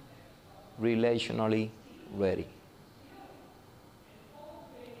 and relationally ready.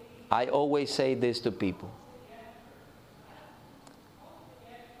 I always say this to people,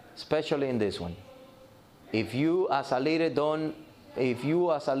 especially in this one. If you as a leader don't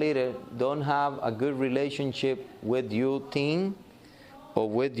have a good relationship with your team or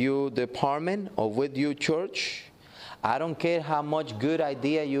with your department or with your church, I don't care how much good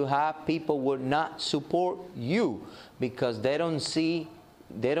idea you have, people will not support you because they don't see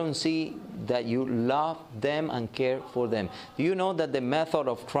that you love them and care for them. Do you know that the method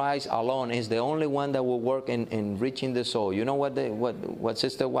of Christ alone is the only one that will work in reaching the soul? You know what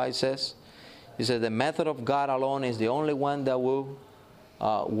Sister White says? He said the method of God alone is the only one that will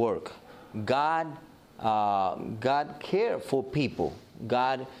work. God cared for people.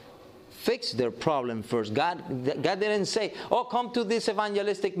 God fixed their problem first. God didn't say, oh, come to this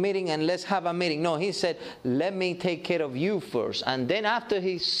evangelistic meeting and let's have a meeting. No, He said, let me take care of you first. And then after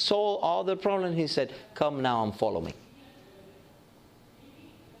He solved all the problems, He said, come now and follow me.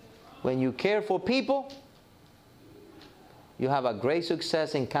 When you care for people, you have a great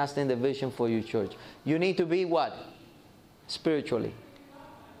success in casting the vision for your church. You need to be what? Spiritually.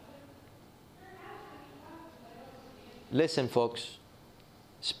 Listen, folks.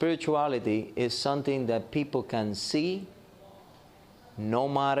 Spirituality is something that people can see no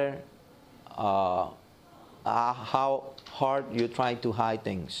matter how hard you try to hide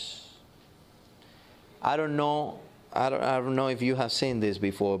things. I don't know if you have seen this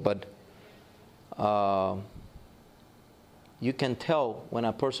before, but you can tell when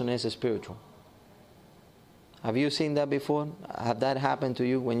a person is spiritual. Have you seen that before? Have that happened to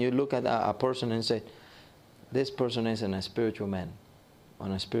you when you look at a person and say, this person is a spiritual man or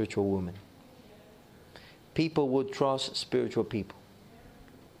a spiritual woman? People would trust spiritual people.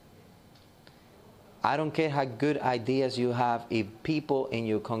 I don't care how good ideas you have, if people in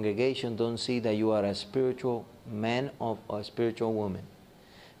your congregation don't see that you are a spiritual man or a spiritual woman.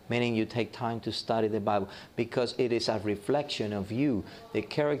 Meaning you take time to study the Bible, because it is a reflection of you. The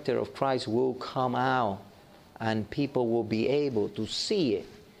character of Christ will come out and people will be able to see it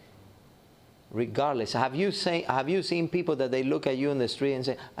regardless. Have you seen people that they look at you in the street and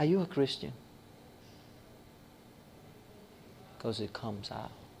say, are you a Christian? Because it comes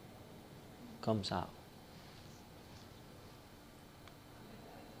out. Comes out.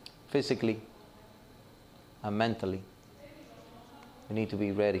 Physically and mentally, we need to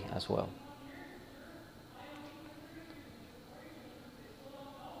be ready as well.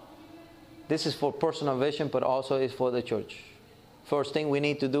 This is for personal vision, but also is for the church. First thing we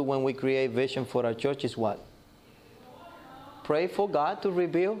need to do when we create vision for our church is what? Pray for God to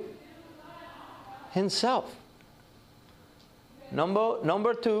reveal Himself.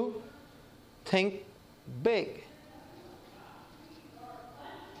 Number two, think big.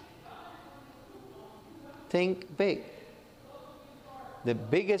 Think big. The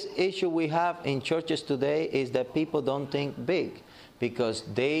biggest issue we have in churches today is that people don't think big, because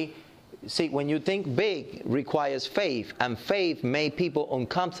when you think big requires faith, and faith made people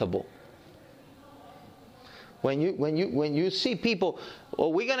uncomfortable. When you see people, oh,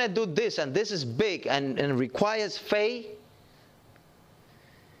 we're gonna do this and this is big and requires faith,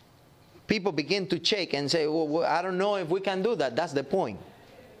 people begin to shake and say, well, I don't know if we can do that. That's the point.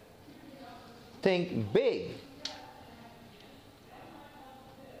 Think big.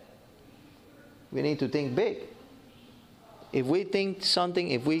 We need to think big. If we think something,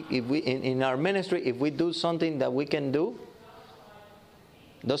 if we in our ministry, if we do something that we can do,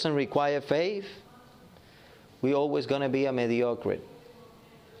 doesn't require faith, we're always going to be a mediocre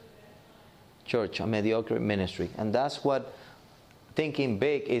church, a mediocre ministry. And that's what thinking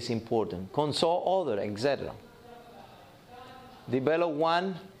big is important. Console others, etc. Develop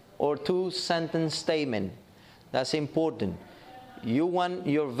one or two sentence statement. That's important. You want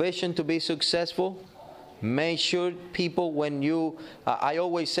your vision to be successful? Make sure people, when you, I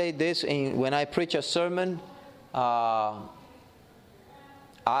always say this when I preach a sermon,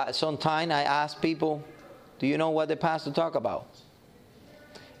 sometimes I ask people, do you know what the pastor talk about?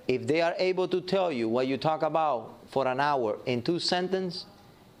 If they are able to tell you what you talk about for an hour in 2 sentences,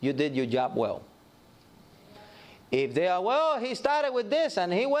 you did your job well. If they are, well, he started with this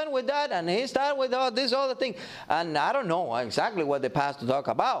and he went with that and he started with all this other thing, and I don't know exactly what the pastor talk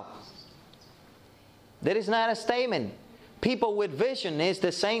about. That is not a statement. People with vision is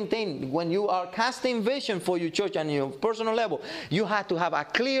the same thing. When you are casting vision for your church and your personal level, you have to have a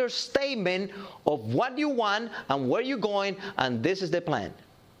clear statement of what you want and where you're going, and this is the plan.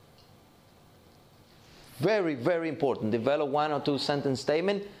 Very, very important. Develop 1 or 2 sentence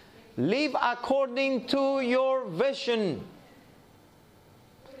statement. Live according to your vision.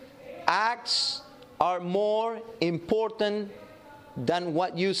 Acts are more important than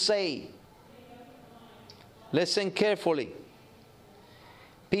what you say. Listen carefully.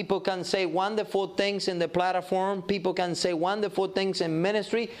 People can say wonderful things in the platform. People can say wonderful things in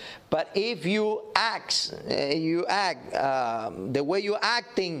ministry. But if you act, the way you're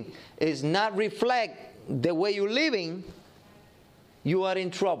acting is not reflect the way you're living, you are in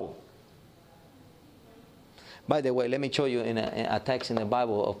trouble. By the way, let me show you in a text in the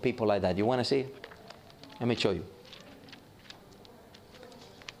Bible of people like that. You want to see it? Let me show you.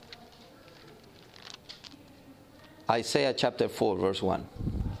 Isaiah chapter 4, verse 1.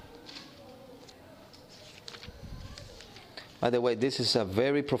 By the way, this is a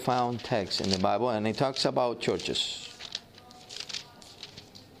very profound text in the Bible, and it talks about churches.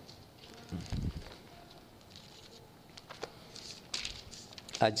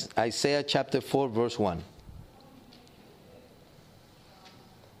 Isaiah chapter 4, verse 1.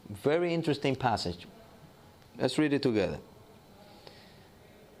 Very interesting passage. Let's read it together.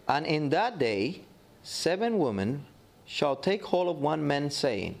 And in that day, 7 women shall take hold of one man,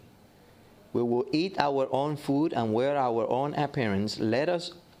 saying, we will eat our own food and wear our own appearance. Let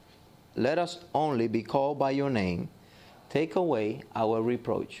us only be called by your name. Take away our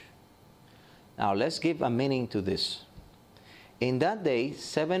reproach. Now let's give a meaning to this. In that day,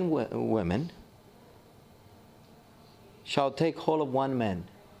 7 women shall take hold of one man.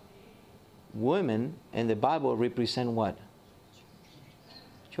 Women in the Bible represent what?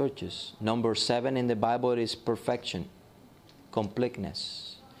 Churches. Number 7 in the Bible is perfection,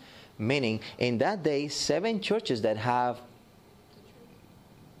 completeness. Meaning, in that day, 7 churches that have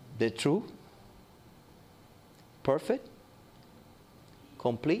the truth, perfect,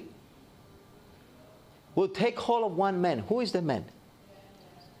 complete, will take hold of one man. Who is the man?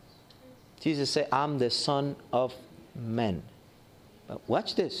 Jesus said, I'm the Son of Man. But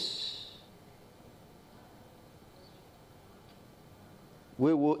watch this.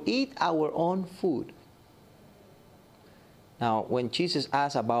 We will eat our own food. Now, when Jesus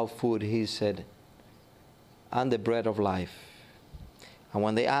asked about food, he said, I'm the bread of life. And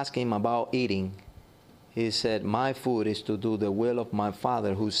when they asked him about eating, he said, my food is to do the will of my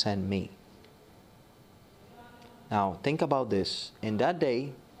Father who sent me. Now, think about this. In that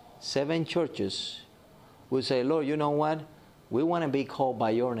day, 7 churches would say, Lord, you know what? We want to be called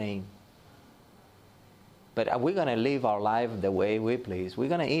by your name. But we're going to live our life the way we please. We're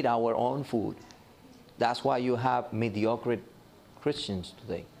going to eat our own food. That's why you have mediocre Christians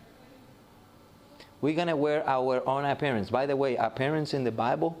today. We're going to wear our own appearance. By the way, appearance in the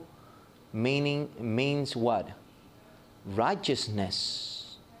Bible means what?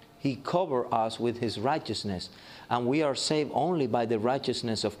 Righteousness. He covers us with His righteousness. And we are saved only by the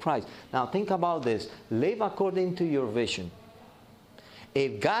righteousness of Christ. Now think about this. Live according to your vision.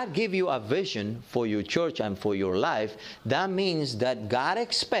 If God give you a vision for your church and for your life, that means that God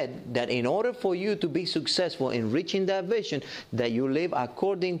expects that in order for you to be successful in reaching that vision, that you live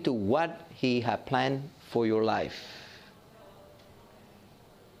according to what He had planned for your life.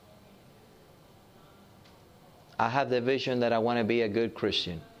 I have the vision that I want to be a good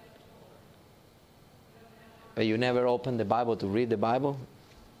Christian. But you never open the Bible to read the Bible.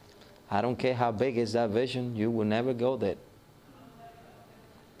 I don't care how big is that vision, you will never go there.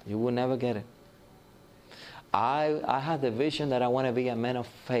 You will never get it. I have the vision that I want to be a man of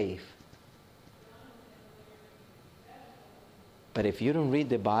faith. But if you don't read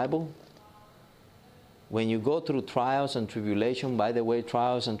the Bible, when you go through trials and tribulation, by the way,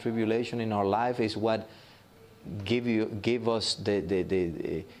 trials and tribulation in our life is what give us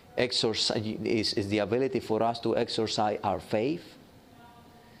the exercise, is the ability for us to exercise our faith.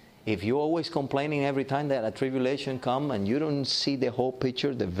 If you're always complaining every time that a tribulation comes and you don't see the whole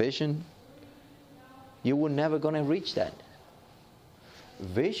picture, the vision, you will never going to reach that.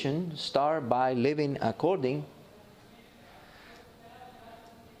 Vision starts by living according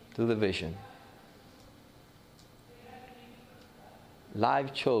to the vision.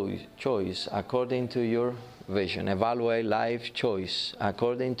 Life choice according to your vision. Evaluate life choice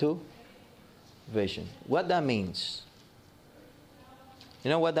according to vision. What that means? You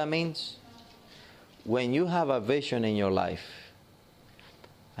know what that means? When you have a vision in your life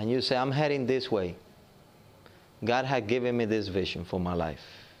and you say, I'm heading this way. God had given me this vision for my life.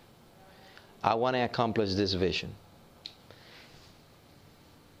 I want to accomplish this vision.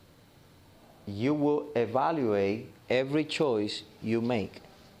 you will evaluate every choice you make.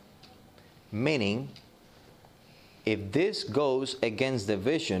 Meaning, if this goes against the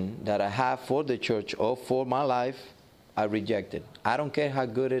vision that I have for the church or for my life, I reject it. I don't care how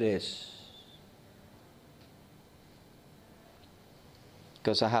good it is.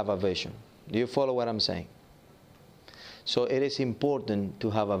 Because I have a vision. Do you follow what I'm saying? So it is important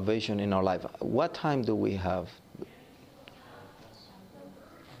to have a vision in our life. What time do we have?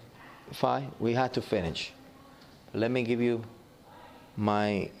 5? We had to finish. Let me give you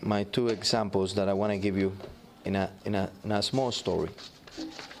my 2 examples that I want to give you in a small story.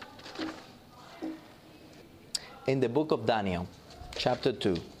 In the book of Daniel, chapter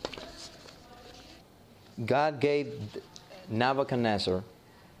 2, God gave Nebuchadnezzar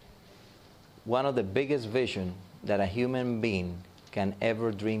one of the biggest visions that a human being can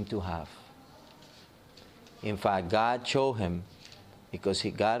ever dream to have. In fact, God showed him, because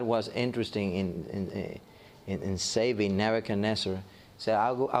God was interested in saving Nebuchadnezzar, said,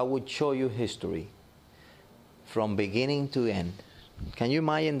 I would show you history from beginning to end. Can you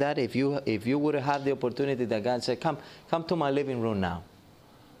imagine that? If you would have had the opportunity that God said, come to my living room now.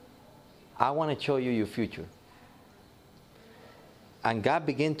 I want to show you your future. And God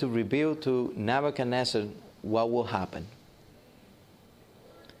began to reveal to Nebuchadnezzar what will happen.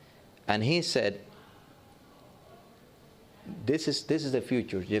 And he said, this is the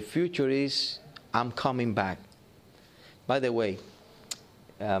future. The future is, I'm coming back. By the way,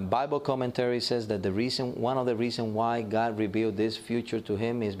 Bible commentary says that one of the reasons why God revealed this future to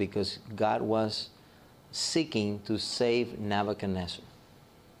him is because God was seeking to save Nebuchadnezzar.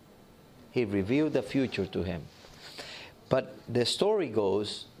 He revealed the future to him. But the story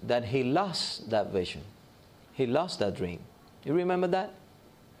goes that he lost that vision. He lost that dream. You remember that?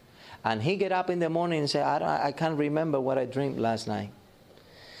 And he get up in the morning and say, I can't remember what I dreamed last night.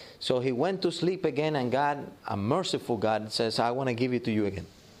 So he went to sleep again, and God, a merciful God, says, I want to give it to you again.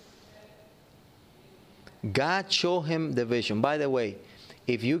 God showed him the vision. By the way,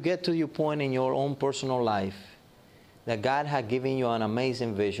 if you get to your point in your own personal life that God had given you an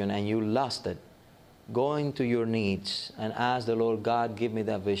amazing vision and you lost it, go into your needs and ask the Lord, God, give me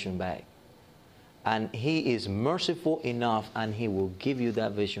that vision back. And He is merciful enough, and He will give you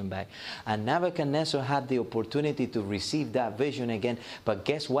that vision back. And Nebuchadnezzar had the opportunity to receive that vision again. But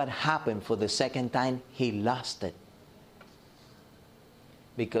guess what happened for the second time? He lost it.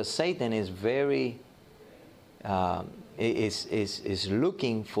 Because Satan is very, is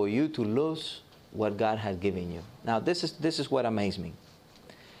looking for you to lose what God has given you. Now, this is what amazed me.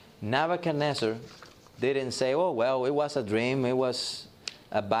 Nebuchadnezzar didn't say, oh, well, it was a dream. It was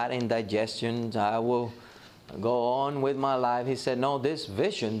a bad indigestion. I will go on with my life. He said, no, this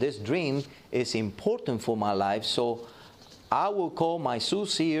vision, this dream is important for my life. So I will call my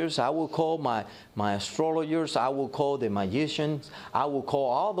soothsayers. I will call my astrologers. I will call the magicians. I will call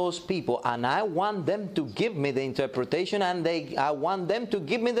all those people. And I want them to give me the interpretation. And I want them to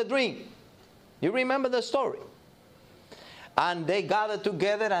give me the dream. You remember the story? And they gathered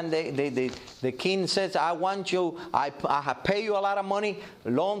together, and the king says, I want you, I have paid you a lot of money a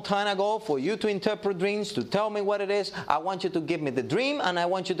long time ago for you to interpret dreams, to tell me what it is. I want you to give me the dream, and I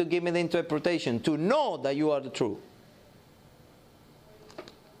want you to give me the interpretation to know that you are the truth.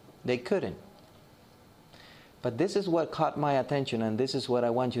 They couldn't. But this is what caught my attention, and this is what I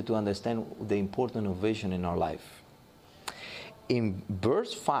want you to understand, the importance of vision in our life. In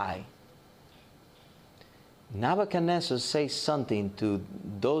verse 5, Nebuchadnezzar says something to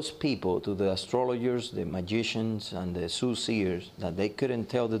those people, to the astrologers, the magicians, and the soothsayers, that they couldn't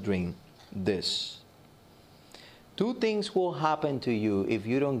tell the dream. This: 2 things will happen to you if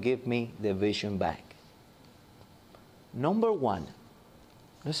you don't give me the vision back. Number 1,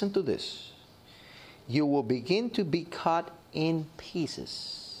 listen to this. You will begin to be cut in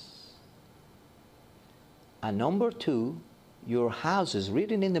pieces. And number 2, your houses,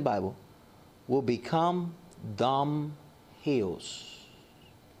 reading in the Bible, will become dumb hills.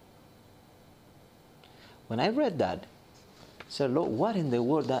 When I read that, I said, Lord, what in the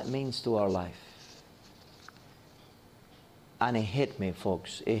world that means to our life? And it hit me,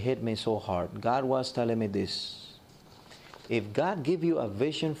 folks. It hit me so hard. God was telling me this. If God give you a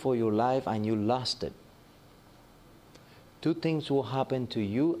vision for your life and you lost it, 2 things will happen to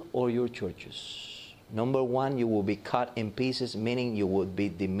you or your churches. Number 1, you will be cut in pieces, meaning you would be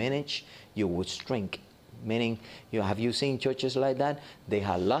diminished, you would shrink. Meaning, have you seen churches like that? They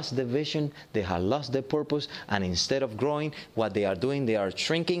have lost the vision, they have lost the purpose, and instead of growing, what they are doing, they are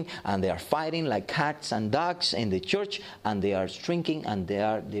shrinking, and they are fighting like cats and dogs in the church, and they are shrinking and they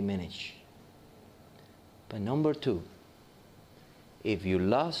are diminished. But number 2, if you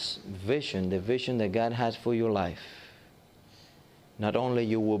lost vision, the vision that God has for your life, not only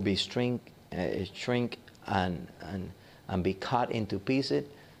you will be shrink and be cut into pieces,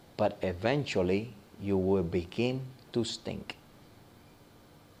 but eventually you will begin to stink.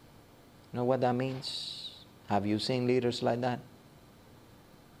 You know what that means? Have you seen leaders like that?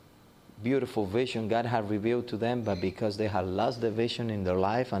 Beautiful vision God had revealed to them, but because they had lost the vision in their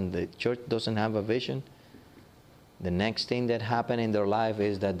life and the church doesn't have a vision, the next thing that happened in their life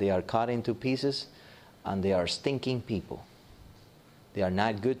is that they are cut into pieces and they are stinking people. They are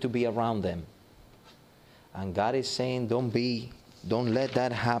not good to be around them. And God is saying, don't let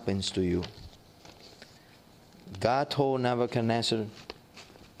that happen to you. God told Nebuchadnezzar,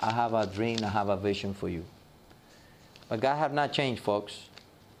 I have a dream, I have a vision for you. But God have not changed, folks.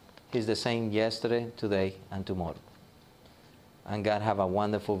 He's the same yesterday, today, and tomorrow. And God have a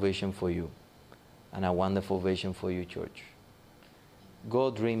wonderful vision for you. And a wonderful vision for you, church.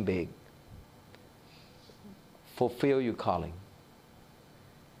 Go dream big. Fulfill your calling.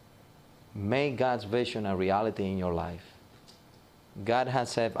 Make God's vision a reality in your life. God has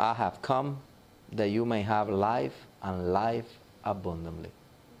said, I have come that you may have life and life abundantly.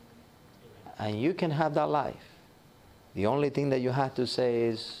 And you can have that life. The only thing that you have to say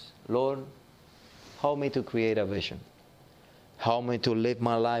is, Lord, help me to create a vision. Help me to live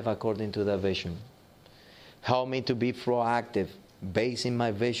my life according to that vision. Help me to be proactive, basing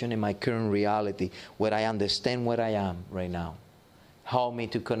my vision in my current reality, where I understand where I am right now. Help me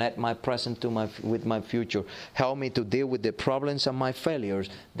to connect my present with my future. Help me to deal with the problems and my failures.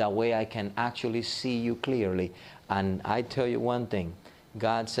 That way I can actually see you clearly. And I tell you one thing.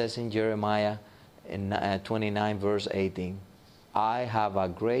 God says in Jeremiah in 29 verse 18, I have a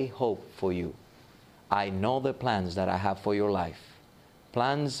great hope for you. I know the plans that I have for your life.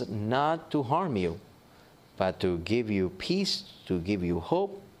 Plans not to harm you, but to give you peace, to give you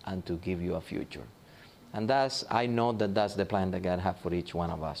hope, and to give you a future. And I know that that's the plan that God has for each one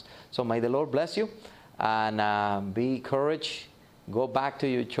of us. So may the Lord bless you, and be encouraged. Go back to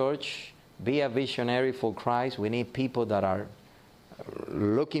your church. Be a visionary for Christ. We need people that are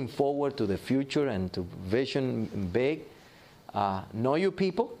looking forward to the future and to vision big. Know your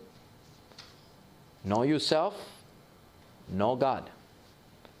people. Know yourself. Know God.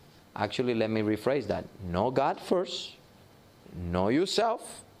 Actually, let me rephrase that. Know God first. Know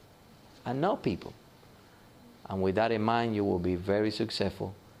yourself. And know people. And with that in mind, you will be very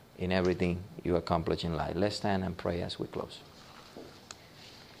successful in everything you accomplish in life. Let's stand and pray as we close.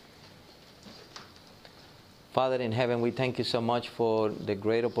 Father in heaven, we thank you so much for the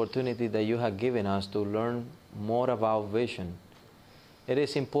great opportunity that you have given us to learn more about vision. It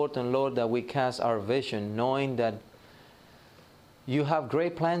is important, Lord, that we cast our vision knowing that you have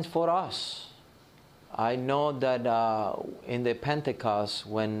great plans for us. I know that in the Pentecost,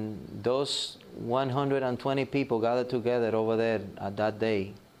 when those 120 people gathered together over there at that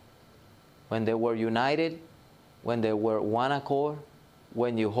day, when they were united, when they were one accord,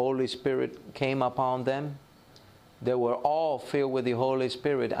 when the Holy Spirit came upon them, they were all filled with the Holy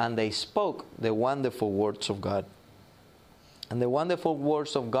Spirit, and they spoke the wonderful words of God. And the wonderful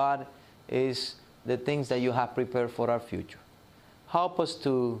words of God is the things that you have prepared for our future. Help us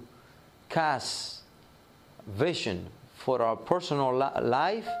to cast vision for our personal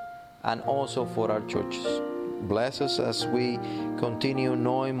life and also for our churches. Bless us as we continue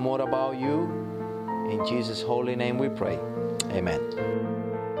knowing more about you. In Jesus' holy name we pray. Amen.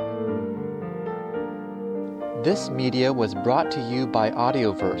 This media was brought to you by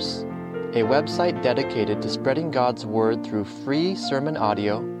Audioverse, a website dedicated to spreading God's Word through free sermon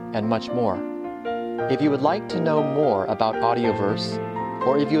audio and much more. If you would like to know more about Audioverse,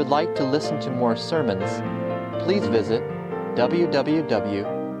 or if you would like to listen to more sermons, please visit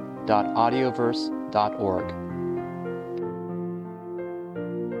www.audioverse.org.